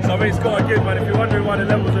 So I mean, it's got to give, man. If you're wondering why the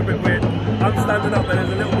levels are a bit weird, I'm standing up and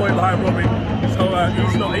there's a little boy behind Robbie. So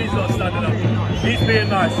he's not standing up. He's being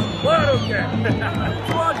nice. Well, I don't care.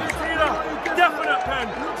 To Argentina, definite pen.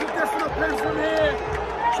 Looks a definite pen from here.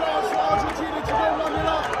 Chance for Argentina to go 1-0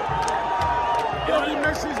 up. I think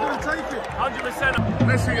Messi's going to take it. 100%.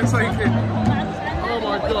 Messi can take it. Oh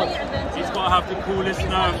my God. He's got to have the coolest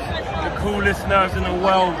nerves in the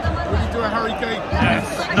world. Will he do a Harry Kane? Yes.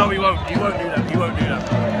 No, he won't. He won't do that. He won't do that.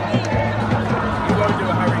 He won't do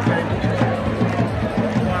a Harry Kane.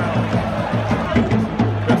 Wow.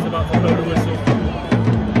 Just about to blow the whistle.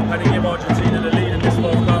 Can he give Argentina the lead in this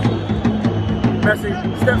World Cup? Messi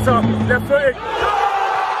steps up, left footed.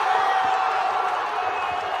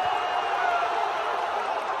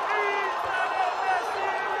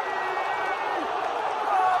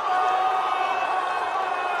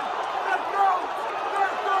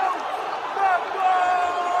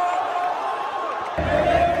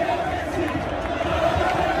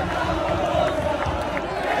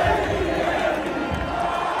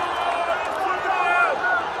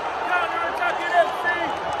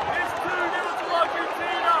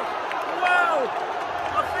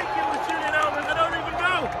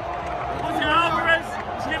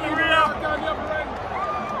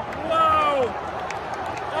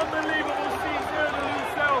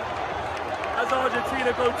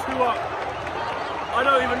 Argentina go 2 up. I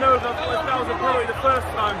don't even know if that was a penalty the first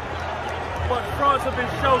time, but France have been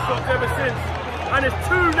shell-shocked ever since, and it's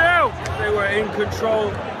 2-0. They were in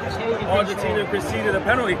control. Argentina conceded a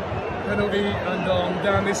penalty. And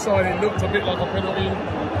down this side it looked a bit like a penalty.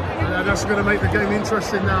 That's going to make the game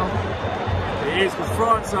interesting now. It is, because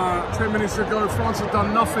France are... 10 minutes ago, France have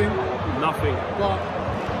done nothing. Nothing. But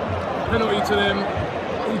penalty to them,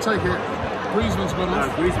 you take it. Griezmann's gone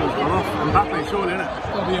off. Griezmann's gone off. Mbappe, surely, isn't it?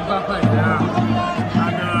 It's got to be Mbappe.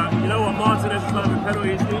 Yeah. And you know what, Martinez is like with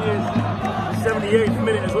penalties. He is 78th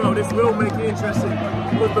minute as well. This will make it interesting.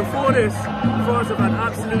 But before this, France have had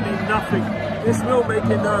absolutely nothing. This will make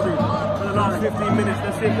it nervy for the last 15 minutes.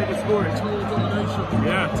 Let's see if they can score it. Total domination.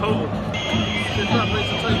 Yeah, total. Mbappe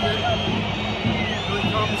to take it. Here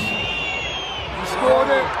he comes. He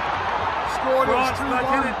scored it. Scored it. France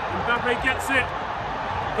back in it. Mbappe gets it.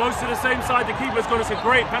 Goes to the same side. The keeper's got us a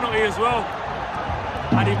great penalty as well.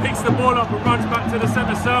 And he picks the ball up and runs back to the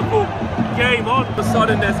centre circle. Game on. All of a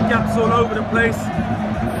sudden, there's gaps all over the place.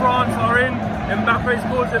 France are in. Mbappe's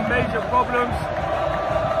causing major problems.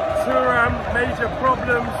 Thuram, major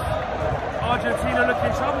problems. Argentina look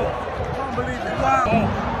in trouble. Can't believe it. Wow.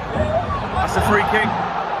 That's a free kick.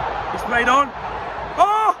 It's played on.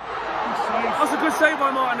 Oh! That's a good save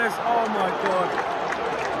by Martinez. Oh my God.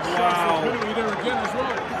 Wow. Penalty there again as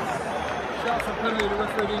well. Shout for penalty, the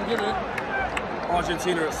referee didn't give it.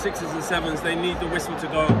 Argentina at 6s and 7s, they need the whistle to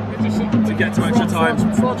go to get to extra time.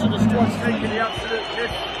 France are just taking the absolute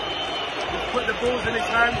kick. He's put the balls in his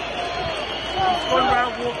hand. He's going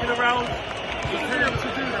around, walking around. He's able to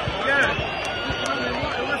do that. Yeah.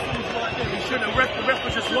 He shouldn't have. The ref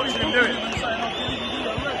was just watching him do it.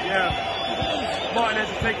 Yeah. Martinez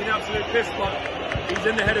is taking the absolute piss, but he's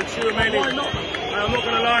in the head of Chouameni. I'm not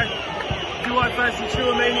going to lie. Do I fancy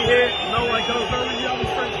Chouameni here? No, I don't. Very young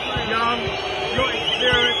French player. Young, not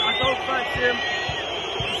experienced. I don't fancy him.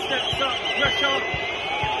 He steps up, pressure.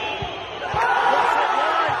 Puts it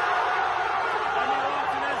wide. And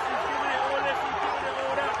Martinez is giving it all this, he's giving it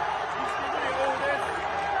all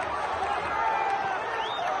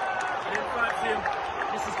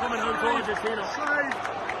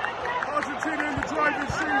Argentina in the driving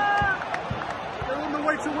seat. They're on the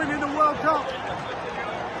way to winning the World Cup.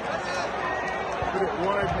 Put it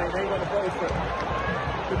wide, mate. They ain't got the ball for it.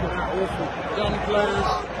 Look at that, awful. Young players,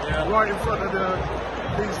 right in front of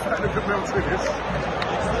these technical mountains.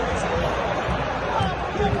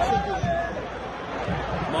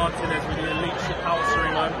 Martinez with the elite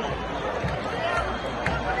housery, man.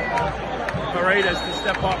 Paredes to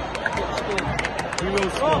step up. He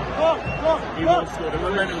will score. He will score. The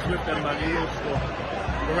momentum's with them, man. He will score.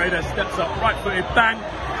 Paredes steps up, right footed, bang.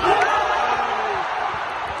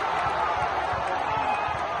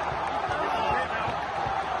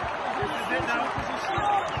 This is it now.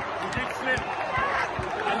 He did slip.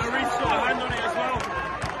 And Maurice got a hand on it as well.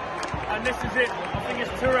 And this is it. I think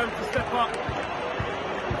it's Thuram to step up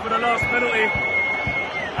for the last penalty.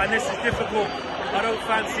 And this is difficult. I don't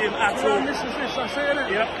fancy him at all. Misses this, I see it.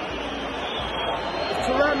 Yep. If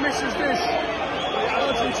Thuram misses this,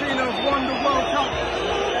 Argentina have won the World Cup.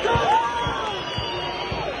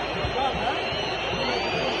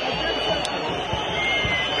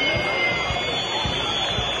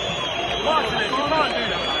 Martinez, you can't do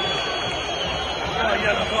that, man. Oh,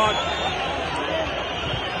 yellow card.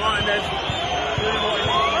 Martinez doing what he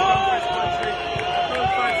wants to do for his country. I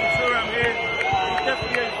don't fancy Thuram here. He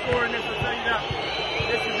definitely ain't scoring this, I'll tell you that.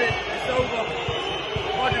 This is it. It's over.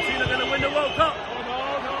 Argentina going to win the World Cup.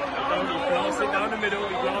 He glanced it down the middle.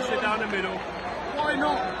 He glanced it down the middle. Why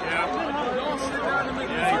not? Yeah. Glanced it down the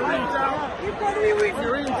middle. Yeah, If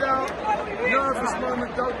you're in doubt, nervous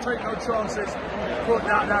moment, don't take no chances. Put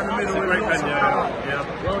that down the middle. It's a great pen, yeah.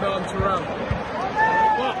 Well done, Thuram.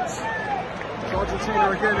 But it's Argentina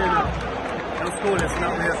again in now. They'll score this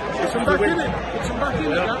now. Puts him back in it. Puts him back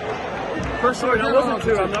in it. Sorry, that wasn't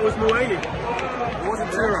Thuram. That was Mueli. It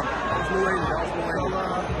wasn't Thuram. That was Mueli.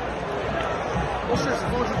 What's this?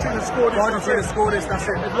 If Argentina scored this, Argentina scored this, that's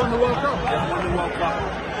it. They've won the World Cup. They've won the World Cup.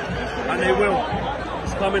 And they will.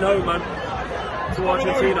 It's coming home, man. To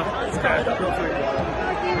Argentina. This is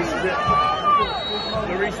it.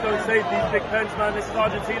 Maurice don't save these big pens, man. This is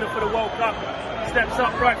Argentina for the World Cup. Steps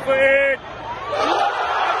up, right footed.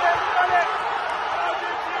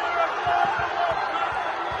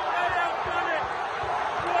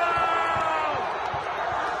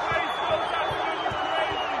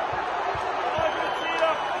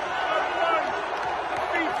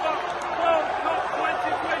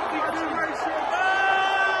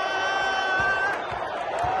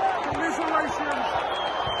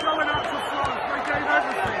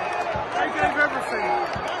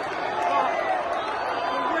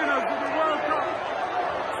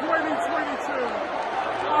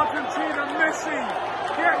 Argentina, Messi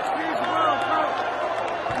gets his World Cup.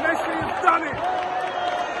 Messi has done it.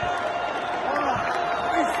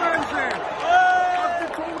 These fans here, I've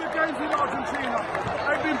been to all the games in Argentina.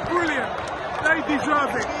 They've been brilliant. They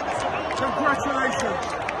deserve it. Congratulations.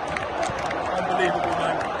 Unbelievable,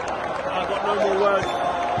 man. I've got no more words.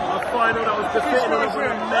 A final that was befitting of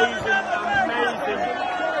an amazing.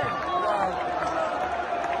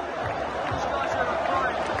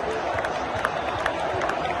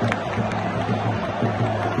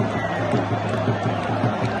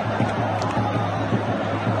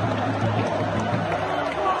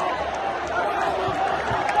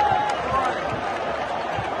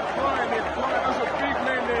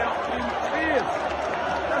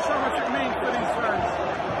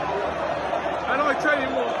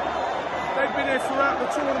 Throughout the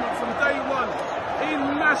tournament from day one in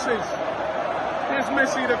masses. Here's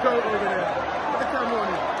Messi the goat over there. Put the camera on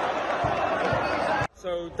him.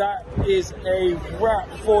 So that is a wrap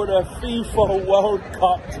for the FIFA World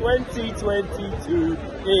Cup 2022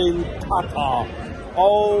 in Qatar.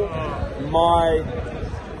 Oh my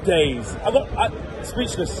days. I'm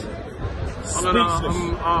speechless.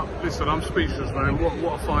 Listen, I'm speechless, man.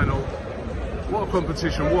 What a final. What a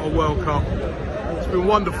competition. What a World Cup. It's been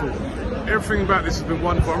wonderful. Everything about this has been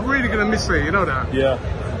wonderful. I'm really going to miss it, you know that? Yeah.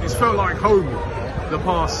 It's felt like home the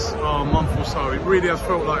past month or so. It really has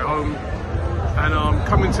felt like home. And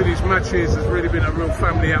coming to these matches, there's really been a real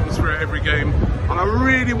family atmosphere at every game. And I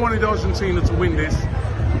really wanted Argentina to win this.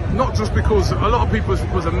 Not just because, a lot of people, it's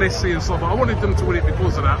because of Messi and stuff, but I wanted them to win it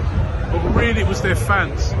because of that. But really, it was their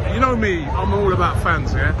fans. You know me, I'm all about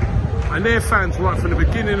fans, yeah? And their fans, right from the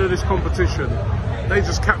beginning of this competition, they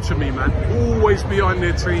just captured me, man. Always behind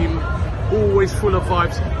their team, always full of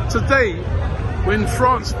vibes. Today, when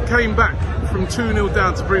France came back from 2-0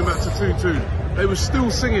 down to bring back to 2-2, they were still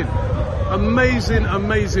singing. Amazing,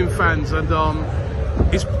 amazing fans. And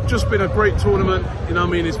it's just been a great tournament. You know what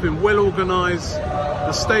I mean? It's been well organised.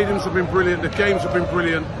 The stadiums have been brilliant. The games have been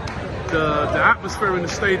brilliant. The atmosphere in the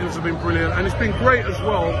stadiums have been brilliant, and it's been great as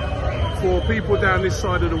well for people down this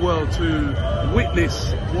side of the world to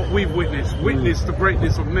witness what we've witnessed. Witness the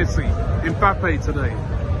greatness of Messi, Mbappe today.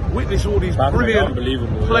 Witness all these brilliant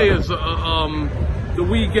players that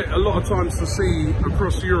we get a lot of times to see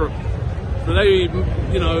across Europe. That they,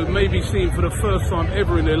 you know, maybe seen for the first time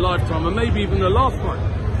ever in their lifetime, and maybe even the last time.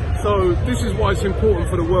 So this is why it's important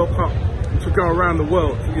for the World Cup to go around the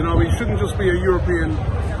world. You know, it shouldn't just be a European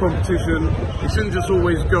competition. It shouldn't just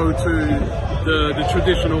always go to the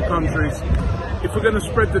traditional countries. If we're going to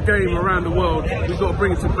spread the game around the world, we've got to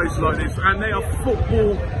bring it to places like this. And they are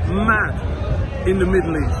football mad in the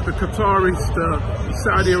Middle East. The Qataris, the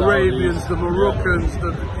Saudi Arabians, the Moroccans,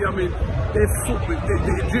 they're football.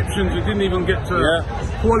 The Egyptians who didn't even get to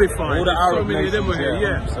qualify. All the Arab so many of them were here,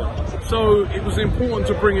 nations, So it was important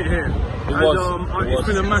to bring it here. It's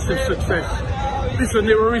been a massive success. Listen,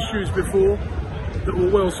 there were issues before that were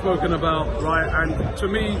well spoken about, right? And to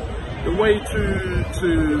me, the way to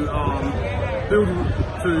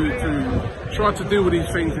try to deal with these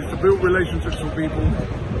things is to build relationships with people.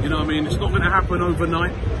 You know what I mean? It's not going to happen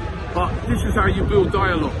overnight, but this is how you build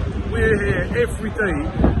dialogue. We're here every day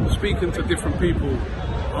speaking to different people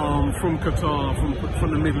from Qatar,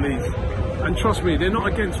 from the Middle East. And trust me, they're not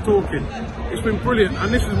against talking. It's been brilliant,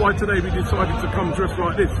 and this is why today we decided to come dressed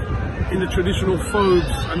like this, in the traditional phobes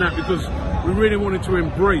and that, because we really wanted to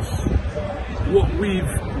embrace what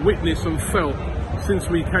we've witnessed and felt since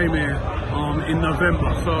we came here in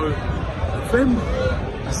November. So, November.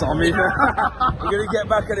 That's what I mean. We're going to get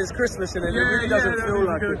back at this Christmas, and it really doesn't feel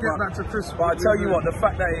like it. Get back to Christmas. But I tell you what, the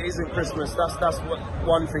fact that it isn't Christmas, that's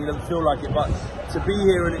one thing. It doesn't feel like it. But to be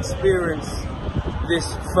here and experience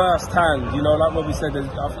this firsthand, you know, like what we said,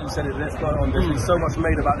 I think you said it, let's go on. There's been so much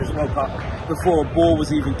made about this World Cup before a ball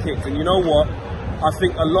was even kicked, and you know what? I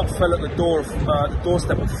think a lot fell at the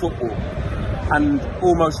doorstep of football, and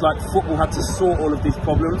almost like football had to sort all of these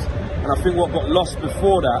problems. And I think what got lost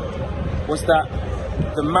before that was that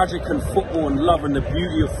the magic and football and love and the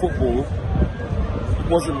beauty of football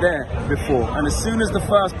wasn't there before. And as soon as the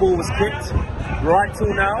first ball was kicked, right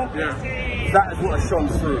till now, that is what has shone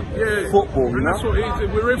through. Football, you know? That's what it is.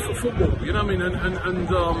 We're in for football, you know what I mean? And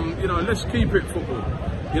you know, let's keep it football.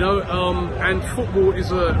 You know, and football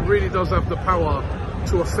really does have the power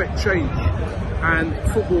to affect change. And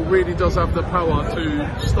football really does have the power to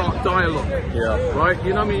start dialogue. Right?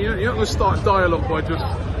 You know what I mean? You're not going to start dialogue by just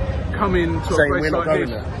coming to a place like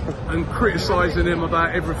this and criticising him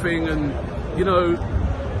about everything. And you know,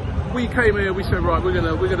 we came here, we said, right, we're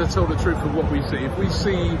gonna tell the truth of what we see. If we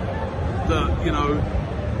see that, you know,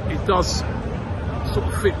 it does sort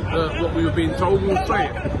of fit what we were being told, we'll say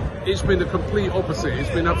it. It's been the complete opposite.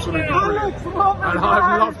 It's been absolutely brilliant, and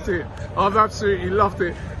I've loved it. I've absolutely loved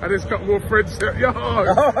it. And there's a couple more friends here. Yo, how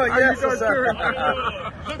you guys doing?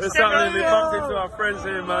 What's happening? We bumped into our friends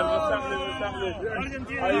here, man. What's happening?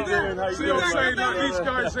 How you doing? See what I'm saying? Like, these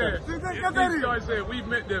guys here, we've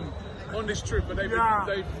met them on this trip, and they've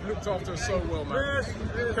looked after us so well, man.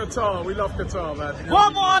 Qatar, we love Qatar, man.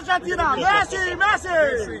 Vamos Argentina! Messi!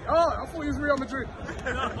 Messi! Oh, I thought he was Real Madrid.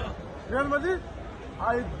 Real Madrid?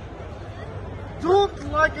 I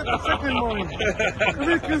don't like it the second moment.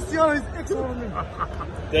 Cristiano is excellent.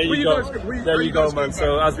 There you go, man.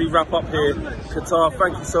 So as we wrap up here, Qatar,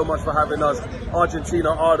 thank you so much for having us. Argentina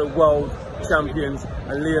are the world champions,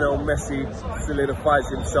 and Lionel Messi solidifies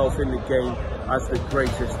himself in the game as the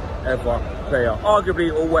greatest ever player,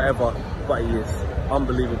 arguably, or whatever, but he is.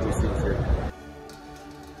 Unbelievable scenes here.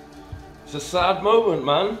 It's a sad moment,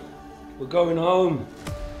 man. We're going home.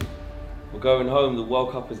 We're going home. The World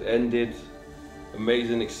Cup has ended.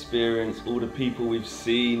 Amazing experience. All the people we've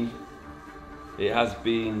seen. It has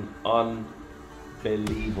been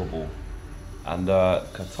unbelievable. And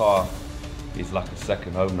Qatar is like a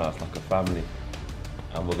second home now. It's like a family.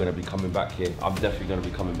 And we're going to be coming back here. I'm definitely going to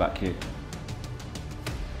be coming back here.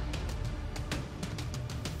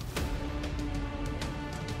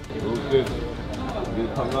 All good. You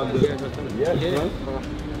come London? Yes, man.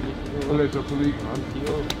 Pleasure to meet you, man.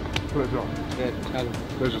 Pleasure.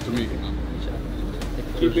 Pleasure to meet you.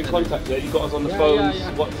 Keep in contact there. You got us on the phones,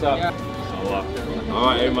 WhatsApp. All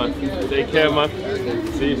right, hey man. Take care, man.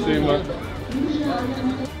 See you soon, man.